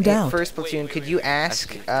channel timed out. First platoon, could you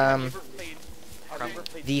ask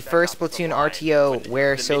the first platoon RTO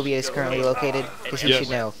where Soviet is currently located? Because he should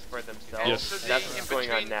know. Yes. That's what's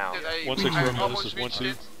going on now. 1-6 Romeo, this is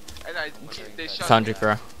 1-2. Sanjay,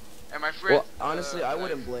 bro. Well, honestly, I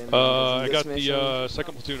wouldn't blame him. I got the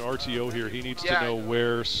second platoon RTO here. He needs to know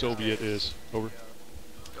where Soviet is. Over.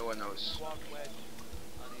 No one knows.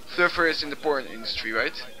 Surfer is in the porn industry,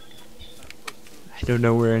 right? I don't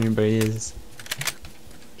know where anybody is.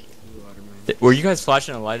 Were you guys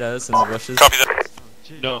flashing a light at us in the bushes? Copy that.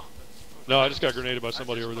 No. No, I just got grenaded by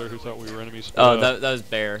somebody over there who thought we were enemies. Oh, that was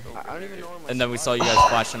Bear. And then we saw you guys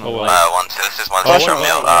flashing a light. This is 1-6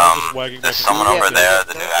 Romeo. There's someone over there,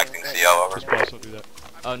 the new acting CO, over.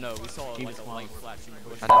 Oh no, we saw like a light flashing in the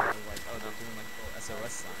bushes. Like, oh, they're doing like the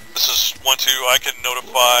SOS sign. This is 1-2. I can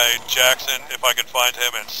notify Jackson if I can find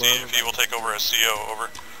him and see if he will take over as CO,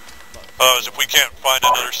 over. If we can't find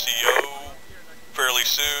another CO fairly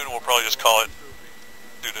soon, we'll probably just call it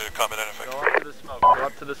due to combat ineffective. Go up to the smoke. Go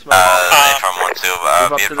up to the smoke. From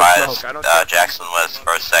 1-2, be advised, Jackson was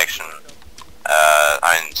first section,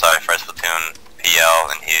 first platoon PL,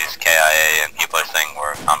 and he's KIA, and people are saying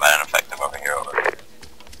we're combat ineffective over here, over.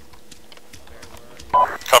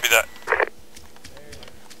 Copy that.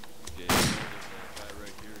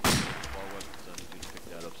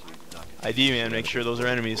 ID man, make sure those are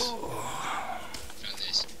enemies.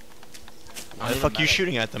 Why the fuck are you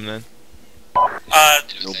shooting at them then?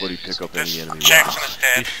 Nobody pick up any enemy. Jackson is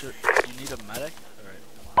dead. You need a medic?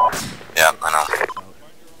 Yeah, I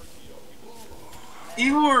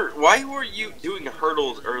know. Why were you doing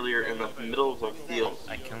hurdles earlier in the middle of the field?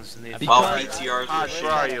 I constantly. While PTRs Hodge,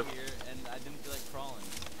 where are you?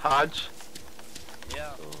 Hodge?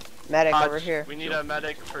 Yeah. Medic Hodge, over here. We need a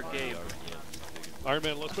medic for Gabe. Iron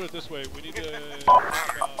Man, let's put it this way. We need to...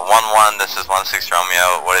 1-1, this is 1-6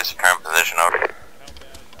 Romeo. What is your current position, over?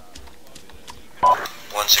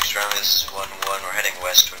 1-6 Romeo, this is 1-1. We're heading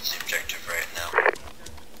west towards the objective right now.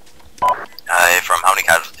 From how many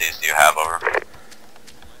casualties do you have, over?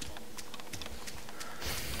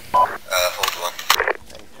 Hold 1.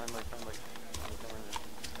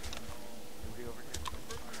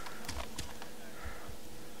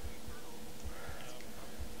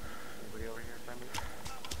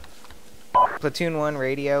 Platoon 1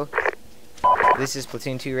 radio. This is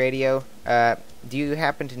Platoon 2 radio. Do you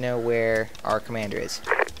happen to know where our commander is?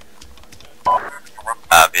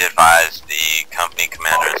 Be advised, the company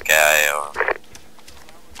commander is KIA, over.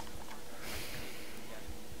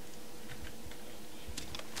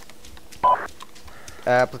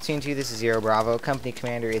 Platoon 2, this is 0 Bravo. Company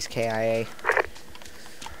commander is KIA.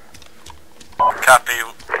 Copy.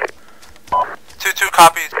 2-2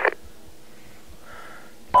 copies.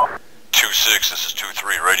 2-6, this is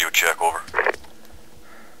 2-3, radio check, over.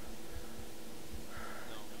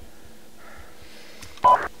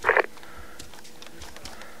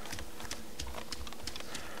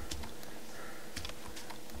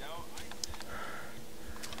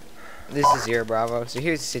 This is 0 Bravo. So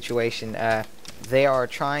here's the situation. They are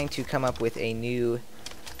trying to come up with a new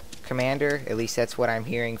commander. At least that's what I'm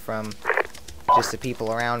hearing from just the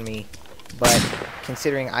people around me. But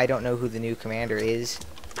considering I don't know who the new commander is,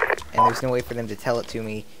 and there's no way for them to tell it to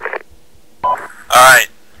me. Alright.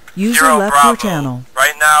 User left your channel.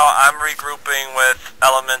 Right now, I'm regrouping with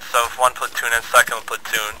elements of 1 platoon and 2nd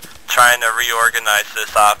platoon, trying to reorganize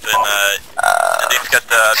this off and at least get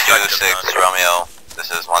the objective 2-6 Romeo. This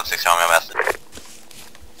is 1-6 Romeo message.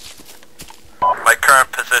 My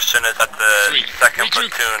current position is at the 2nd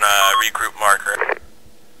platoon regroup marker.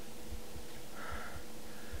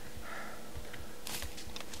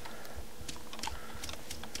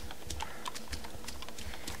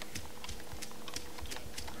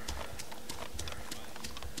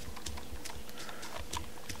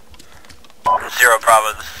 Zero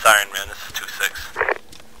Bravo, this is Iron Man, this is 2-6.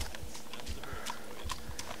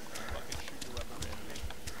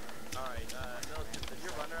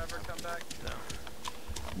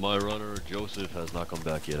 My runner, Joseph, has not come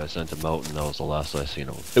back yet. I sent him out and that was the last I seen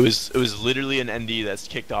of him. It was literally an ND that's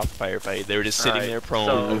kicked off the firefight. They were just sitting there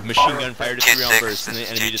prone with machine gun fire to 3 round bursts and the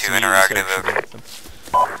enemy just immediately started shooting at them.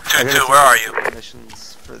 2-2, where are you?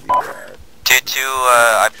 2-2,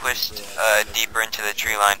 I pushed deeper into the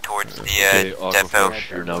tree line towards the depot.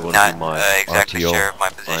 You're now going Not to be my exactly RTO. sure of my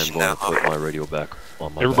position I'm going though. to put my radio back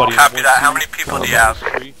on my Everybody back. copy that. How many people do you have? So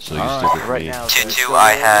you stick with me. 2-2,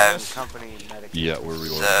 I have Yeah, we're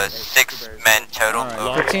reorganizing. 6 men total.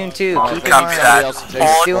 Platoon 2, keep in mind, they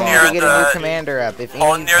Hold still need near to get a new commander up. If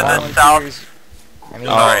hold any near the volunteers, south. I mean,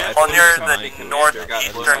 Hold near the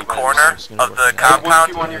northeastern corner of the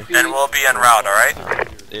compound, and we'll be en route. All right?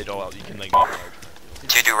 You can like.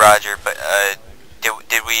 2-2 Roger, but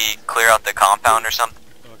did we clear out the compound or something?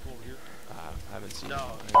 Haven't seen.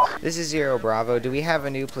 This is Zero Bravo. Do we have a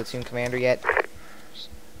new platoon commander yet?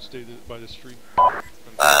 Stay by the street.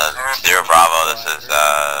 0 Bravo, this is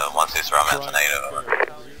 1-6 Romeo, it's negative.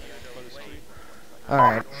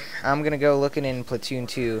 Alright, I'm gonna go looking in platoon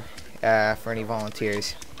 2 for any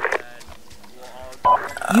volunteers.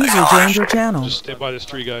 User joined your channel. Just stay by this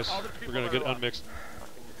tree, guys. We're gonna get unmixed.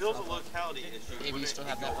 Maybe you still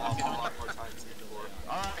have that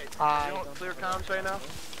clear comms right now?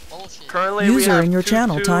 Currently, we User have in your 2-2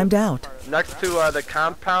 channel timed out. next to the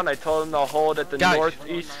compound. I told them to hold at the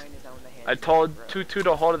northeast. I told 2-2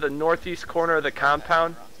 to hold at the northeast corner of the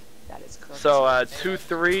compound. So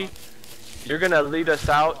 2-3, you're gonna lead us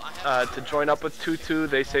out to join up with 2-2.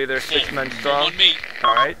 They say they're 6 men strong.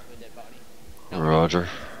 All right. Roger.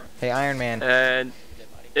 Hey, Iron Man. And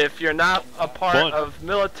if you're not a part of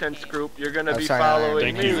Militant's group, you're gonna be sorry,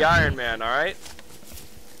 following Iron Man. me, Iron Man. All right.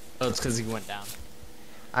 Oh, it's because he went down.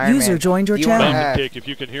 Iron User Man, joined your you channel. wanna, Kick, if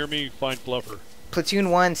you can hear me, find Fluffer.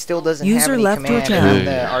 Platoon 1 still doesn't User have any left your command on channel.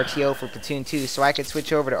 the RTO for Platoon 2, so I could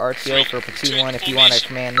switch over to RTO for Platoon 1 if you want to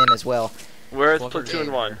command them as well. Where is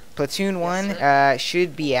Platoon 1? Platoon 1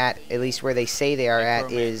 should be at least where they say they are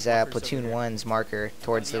at, is Platoon 1's marker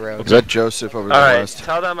towards the road. Is that Joseph over All there right, west?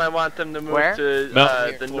 tell them I want them to move Where? to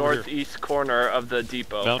Mountain. the northeast corner of the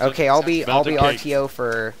depot. Mountain. Okay, I'll be Mountain cake. RTO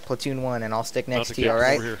for Platoon 1, and I'll stick next Mountain to you, cake,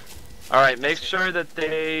 alright? over here. All right, make sure that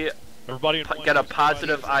they Everybody in get a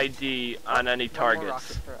positive ID on any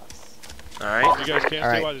targets. All right. You guys can't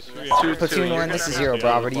Alright. stay by the street. Platoon 1, this is Zero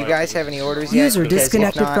Bravo. Do you guys have any orders yet? User Because if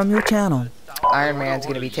disconnected not, from your channel. Iron Man's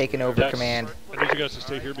going to be taking over command. I need you guys to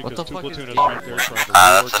stay here because the 2 fuck platoon is is going right there on? trying to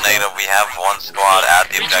That's a reorg. negative. We have 1 squad at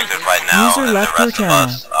the objective right now, User and left the your rest of channel.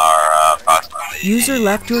 us are approximately User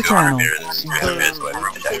left your 200 channel. meters, 300 meters away from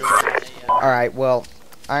objective. Alright, well,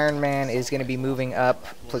 Iron Man is going to be moving up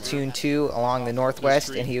Platoon 2 along the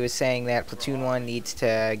northwest, and he was saying that Platoon 1 needs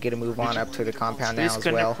to get a move on up to the compound now as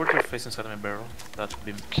well. Put your face inside my barrel. That would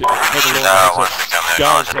be.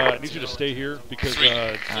 Guys, I need you to stay here because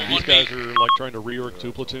these guys are like trying to reorg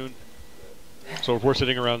 2 platoon. So if we're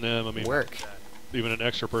sitting around them, I mean, even an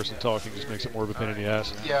extra person talking just makes it more of a pain in the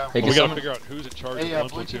ass. Yeah. But we gotta figure out who's in charge of 1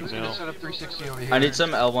 platoon now. I need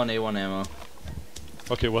some L1A1 ammo.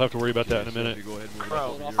 Okay, we'll have to worry about that in a minute.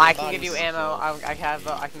 I can give you ammo. I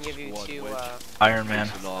can give you 2. Iron Man.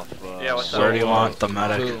 Yeah, what's Where up? do you want the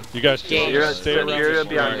medic? You guys You're stay around you're this gonna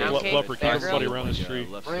be on tree. Fluffer, keep everybody around this tree.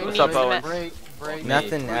 What's up, Owen?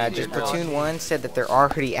 Nothing, just Platoon 1 said that they're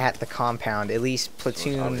already at the compound. At least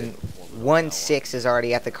Platoon 1-6 is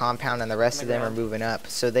already at the compound, and the rest of them are moving up.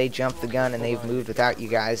 So they jumped the gun and they've moved without you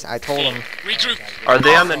guys. I told them. Are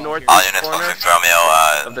they on the northeast All units, corner 1-6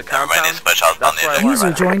 Romeo, of the everybody needs compound? to push out on the objective.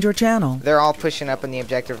 User joined your channel. They're all pushing up in the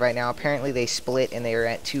objective right now. Apparently they split and they are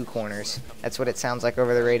at 2 corners. That's what it sounds like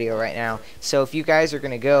over the radio right now. So if you guys are going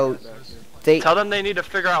to go, Tell them they need to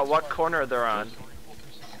figure out what corner they're on.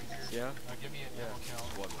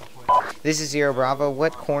 This is Zero Bravo.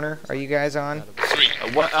 What corner are you guys on?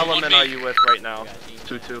 What element are you with right now?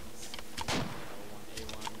 2-2.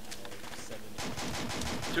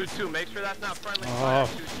 2-2, make sure that's not friendly fire,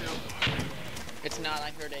 2-2. It's not,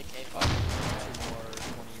 I heard AK.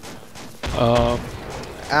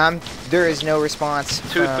 There is no response.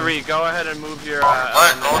 2-3, go ahead and move your,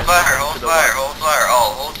 hold fire, hold fire, hold fire,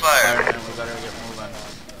 all, hold fire. We better get moving.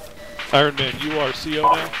 Iron Man, you are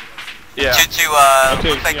CO now? Yeah. 2-2, okay,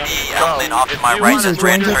 looks like the element off to my right is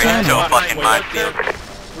ran straight into a fucking minefield.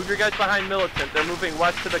 Move your guys behind Militant. They're moving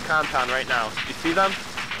west to the compound right now. You see them?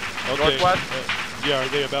 Okay. Northwest? Yeah, are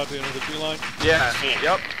they about to enter the tree line? Yeah.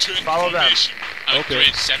 Yep. Follow them.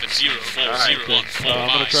 Okay. Alright, cool. I'm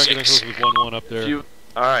gonna try and get in close with 1-1 up there.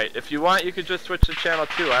 Alright, if you want, you could just switch to channel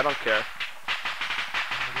 2. I don't care.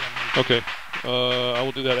 Okay. I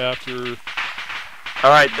will do that after.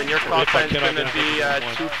 Alright, then your call sign's gonna be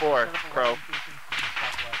 2-4, Crow.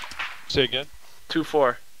 Say again?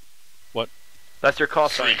 2-4. What? That's your call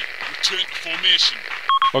sign. Return to formation.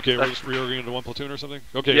 Okay, we're just reorganizing into one platoon or something?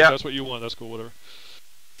 Okay, yep. That's what you want. That's cool, whatever.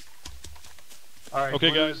 Alright,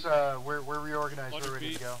 okay, guys. We're reorganized. We're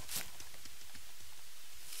ready to go.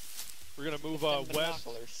 We're going to move west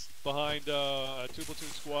behind a 2-platoon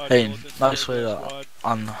squad. Hey, nice way to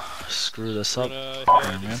unscrew this up. Man.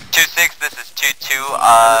 2-6, this is 2-2.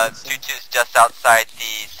 2-2 is just outside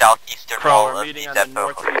the southeastern wall of the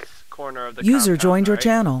depot. Corner of the User compound, joined your right?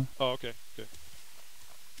 channel. Oh, okay.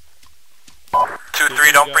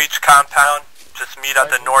 2-3, don't breach compound. Just meet at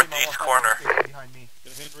the northeast corner.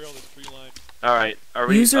 Alright, are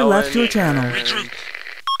we User left your channel.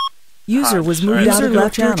 User was moved out of your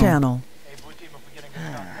channel. Hey, blue team, if we get in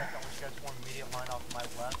good contact, I want you guys to form an immediate line off my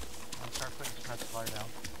left and start putting suppressive fire down.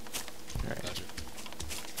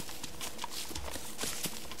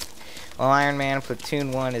 Well, Iron Man,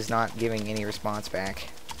 Platoon 1 is not giving any response back.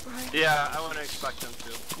 Yeah, I wouldn't expect them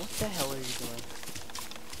to. What the hell are you doing?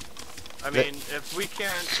 I mean, if we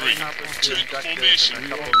can't accomplish the objective in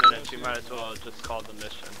a couple minutes, you might as well just call the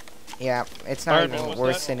mission. Yeah, it's not even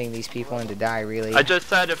worth sending these people in to die, really. I just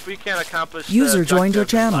said if we can't accomplish User joined your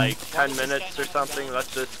channel. in like 10 minutes or something,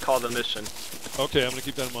 let's just call the mission. Okay, I'm gonna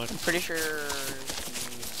keep that in mind. I'm pretty sure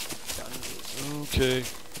Okay,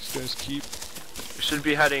 these guys keep. We should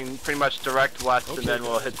be heading pretty much direct west, and then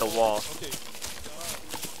we'll hit the wall. Okay.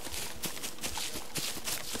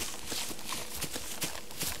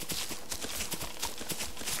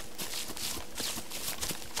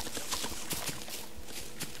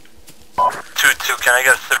 2-2, can I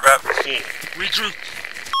get a sit rep? Regroup.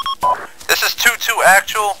 This is 2-2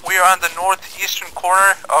 actual. We are on the northeastern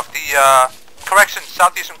corner of the,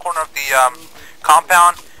 southeastern corner of the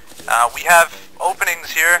compound. We have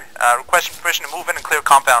openings here. Requesting permission to move in and clear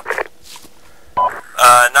compound.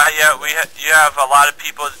 Not yet. You have a lot of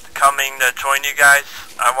people coming to join you guys.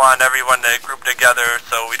 I want everyone to group together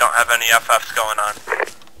so we don't have any FFs going on.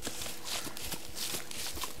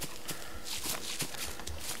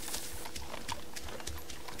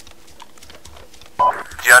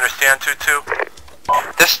 Do you understand, 2-2?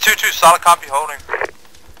 This is 2-2, solid copy holding.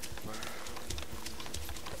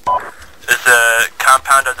 Is the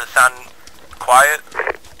compound, does it sound quiet?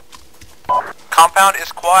 Compound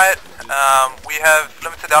is quiet. We have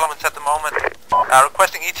limited elements at the moment.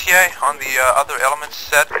 Requesting ETA on the other elements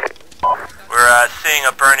set. We're seeing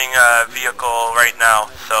a burning vehicle right now,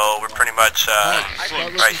 so we're pretty much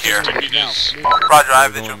right here. Roger, I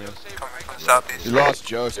have visual coming from the southeast. We lost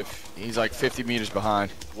Joseph. He's like 50 meters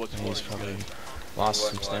behind. He's probably lost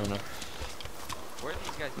some stamina. Where are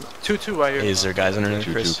these guys? 2-2 right here. Is there guys underneath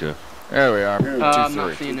Chris? 2-2. There we are. I'm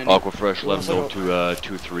not seeing any. Aquafresh, let them know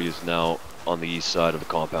 2-3 is now on the east side of the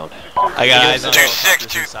compound. Hi guys. 2-6,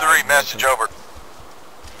 2-3, message over.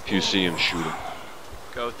 If you see him, shoot him.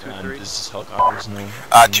 Go 2-3. This is helicopter's name.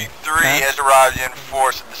 2-3 has arrived in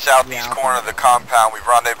force at the southeast corner of the compound. We've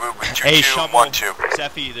rendezvoused with 2-2 and 1-2.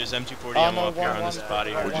 Seffi, there's M240 ammo up here on this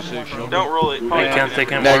body. What'd you say, Sean? Don't roll it. Hey, can't take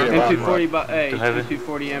him.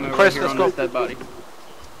 M240 ammo right here on this dead body.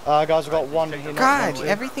 Guys, we got one. God,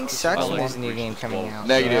 everything sucks in this new game coming out.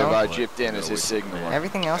 Negative, you know? I gypped in as his signal.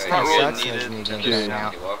 Everything else Not kind of really sucks in this new game coming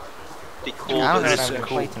out. Be cool. I don't know what I'm gonna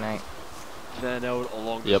play tonight. Then out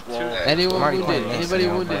along Yep. this wall. Anyone Already wounded? playing Anybody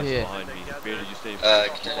this now, wounded here? Behind me. Beta, you stay You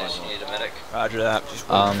need a medic. Roger that. Would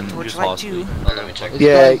Just you like lost to? me. Let me check. This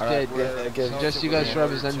Yeah. guy's dead. Suggest you guys grab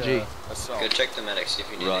his MG. Go check the medics, see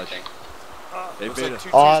if you need Rush. anything. Hey, Beta.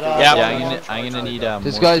 Yeah, I'm gonna need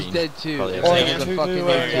This guy's morphine. dead too. Probably This have is to a fucking Check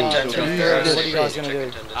MG. the Use medics. this What are you guys shit. gonna do?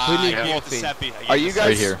 Who needs morphine? Are you guys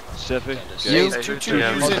Right here. Seffi?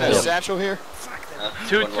 Using a satchel here?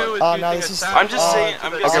 2-2 is no, using this a is. sound. I'm just saying.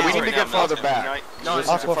 Okay, we need to get farther back. No,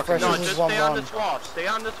 Aqua Fresh, no, this just is stay on 1-1. this wall. Stay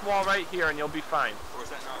on this wall right here, and you'll be fine.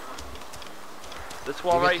 This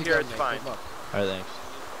wall right here is fine. Alright, thanks.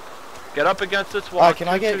 Get up against this wall. Alright, can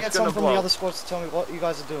I 2-2's get gonna someone from blow. the other squads to tell me what you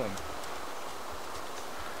guys are doing?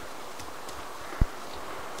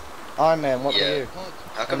 Iron Man, what are you?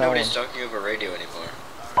 How come nobody's talking over radio anymore?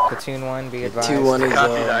 Platoon 1, be advised. 2-1 is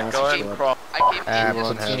Copy that. Go ahead and crawl.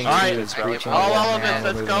 Platoon 2 is breaching all the elements,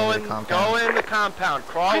 let's moving go into the in. compound. Go in the compound.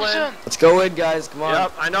 Crawl in. Let's go in, guys. Come on.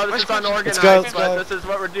 Yep, I know this is unorganized, let's but go. this is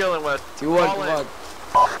what we're dealing with. 2-1, Crawl come in. on.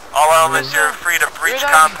 All elements, you're free to breach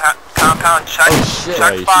compound. Check, shit.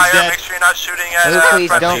 check Right, fire. she's dead. Make sure you're not shooting at Oh, please,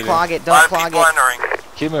 friendly. don't clog it, A don't lot of clog people it. entering.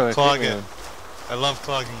 Keep moving, Clog keep it. moving. I love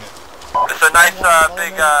clogging it. It's a nice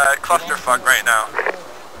big clusterfuck right now.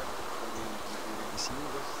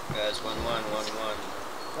 Guys, 1-1.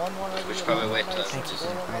 1-1 We should probably wait till Thank you, after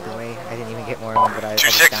sir. By the way, I didn't even get more of them, but I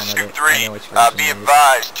just 2-6, downloaded it. 2-3. I know which version Be it is.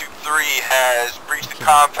 advised, 2-3 has breached the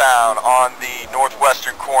compound on the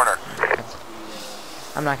northwestern corner.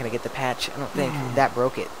 I'm not gonna get the patch. I don't think that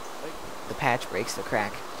broke it. The patch breaks the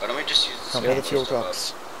crack. Why don't we just use the Okay. the fuel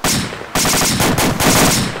trucks.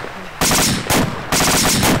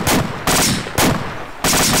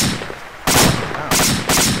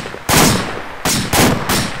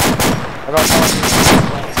 I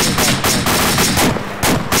got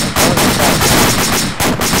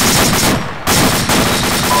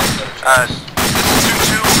This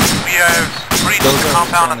is 2-2. We have breached the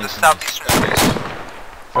compound on the southeastern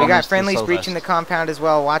side. We got friendlies breaching the compound as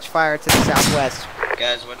well. Watch fire to the southwest.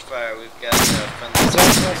 Guys, watch fire. We've got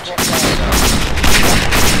friendly.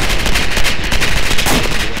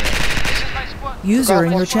 User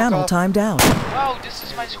in your channel timed out. Wow, this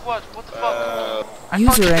is my squad. What the fuck?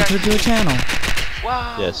 User entered your channel.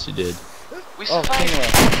 Wow. Yes, you did. We survived.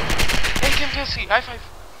 Hey, Kim Kelsey, high five.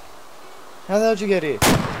 How the hell did you get here?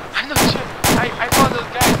 I'm not sure. I found those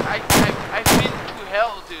guys. I've been to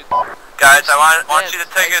hell, dude. Guys, I want you to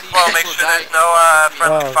take it slow. Make sure there's no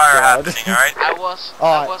friendly fire happening, alright? I was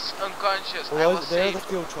unconscious. I Well, was they're safe. the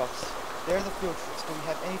fuel trucks. They're the fuel trucks. Do we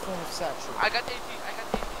have any form of satchel? I got 80.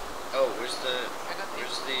 Oh, where's the?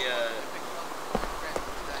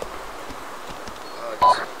 Oh,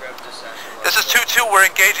 just grab this actual. This is 2-2. We're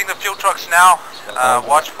engaging the fuel trucks now.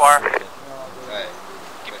 Watch fire. Alright.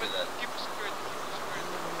 Keep it secured.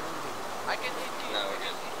 I can hit you. No, we're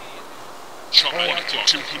good. Charlie to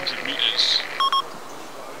 200 meters.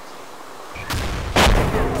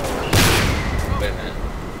 Wait a minute.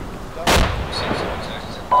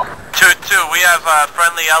 2-2. We have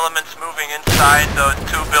friendly elements moving inside those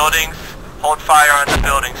two buildings. Hold fire on the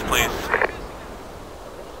buildings, please.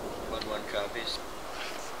 1-1 copies.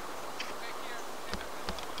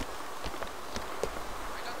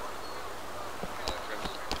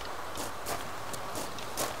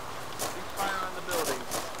 Fire on the buildings.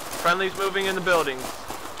 Friendlies moving in the buildings.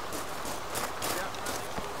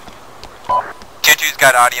 2-2's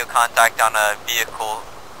got audio contact on a vehicle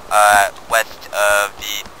west of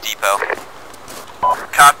the depot.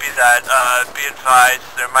 Copy that. Be advised,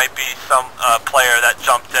 there might be some player that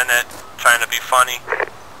jumped in it, trying to be funny.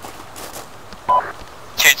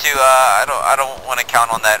 2-2, I don't want to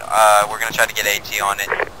count on that. We're gonna try to get AT on it.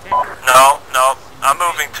 No, I'm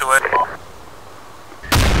moving to it.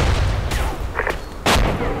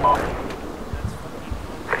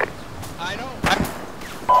 I know.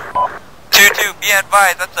 2-2, be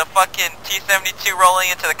advised, that's a fucking T-72 rolling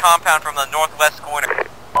into the compound from the northwest corner.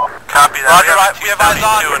 Copy that. We have eyes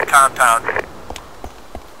on. In compound.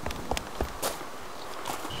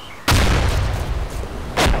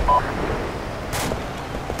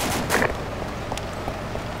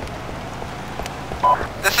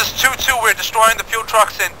 This is 2-2. We're destroying the fuel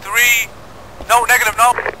trucks in 3. No, negative,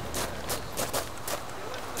 no.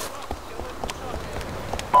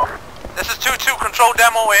 This is 2-2. Control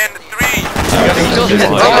demo in 3.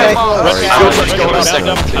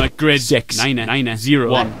 Grid 6 9 0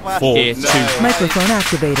 1 4 2. Microphone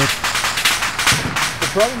activated. The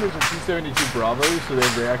problem is with T-72 Bravo, so they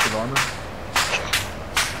have reactive armor.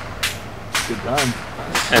 Good time.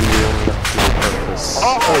 And we only have no purpose.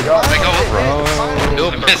 Oh my god. Bro.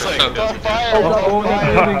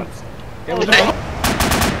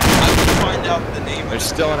 There's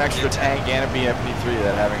still an extra tank and a BMP-3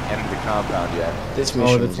 that haven't entered the compound yet. This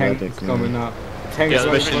mission was epic, man. Yeah,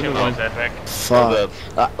 the mission was epic. Fuck.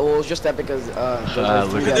 Well, it was just epic because,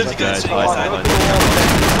 look at this guys.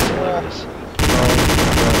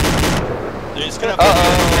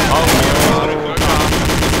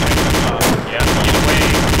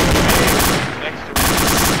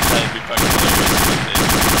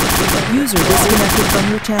 User disconnected from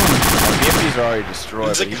your channel. BMP's are already destroyed,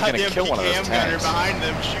 There's but a he's gonna goddamn kill one of those cam gunner tanks. behind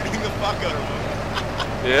them, shooting the fuck out of them.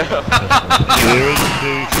 Yeah.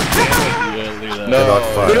 No,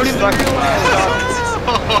 they don't even realize.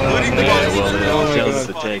 Well, it sounds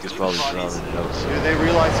the tank is probably drowning it out. Dude, they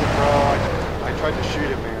realize it, bro. I tried to shoot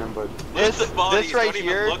it, man, but This right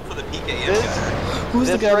here. Look for the PKM This, Who's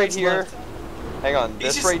the this guy right that's here. left? Hang on.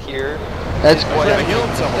 This right here. That's what yeah, this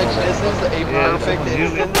is a perfect instance of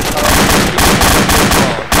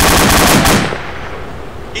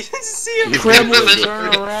You didn't see him. Kremlin,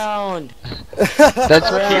 turn around.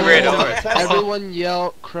 That's right. He ran over. Everyone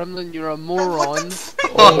yell, Kremlin, you're a moron.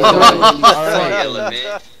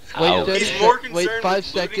 Wait, wait 5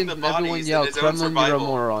 seconds and everyone yell, Kremlin, you're a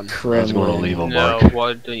moron. I was going to leave him, No, Mark.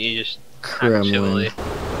 why don't you just Kremlin.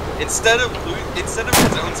 Instead of his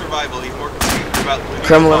own survival, he's more concerned about looting.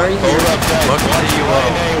 Kremlin, are you here? Look what you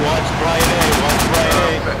watch Friday.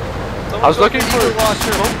 I was looking for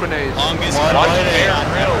smoke grenades.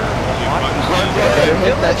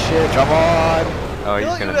 Hit that shit. Come on. Oh,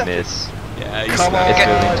 he's gonna miss. Yeah, It's moving too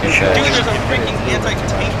fast. Dude, there's a freaking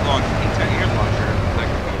anti-tank launcher, anti-air launcher. That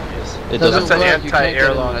could be obvious. It doesn't That's an work, you can't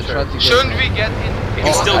anti-air get in. I launcher. tried to get Shouldn't in. we get in?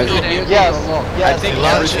 It's still good. Yes, I think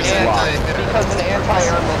leverage is locked. because an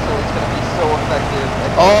anti-air missile is going to be so effective.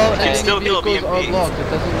 All can still enemy kill vehicles are BMP. locked, it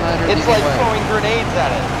doesn't matter It's either like way. throwing grenades at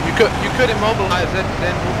it. You could immobilize it,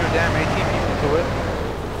 then move your damn AT people to it.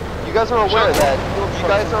 You guys are aware that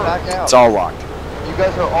It's all locked. you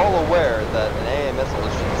guys are all aware that an AA missile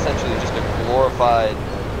is essentially just a glorified,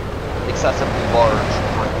 excessively large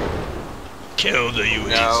grenade. Kill the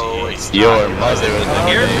UAC. No, it's Your not. mother.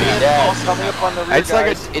 Yeah, it's coming up on the rear, It's like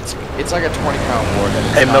guys. it's like a 20-pound warhead.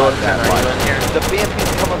 Hey, militant, are you in here? The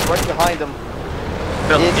BMP's coming right behind them.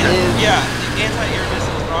 It is... Yeah, the anti-air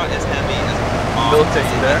missile is not as heavy as Militant,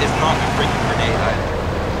 you there? It's not a freaking grenade either.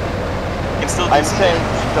 You can still do I'm some saying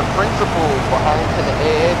damage. the principle behind an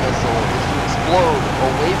AA missile is to explode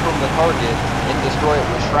away from the target and destroy it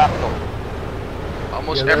with shrapnel.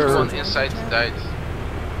 Almost everyone inside died.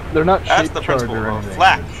 They're not That's shape the charge principle or of anything,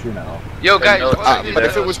 flak. it's, you know. Yo guys, But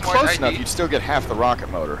if it was close enough, you'd still get half the rocket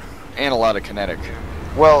motor and a lot of kinetic.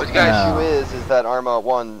 Well, But the guys- issue is that Arma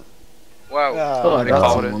 1... Wow. They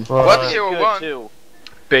called it. What's your one?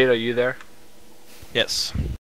 Beta, you there? Yes.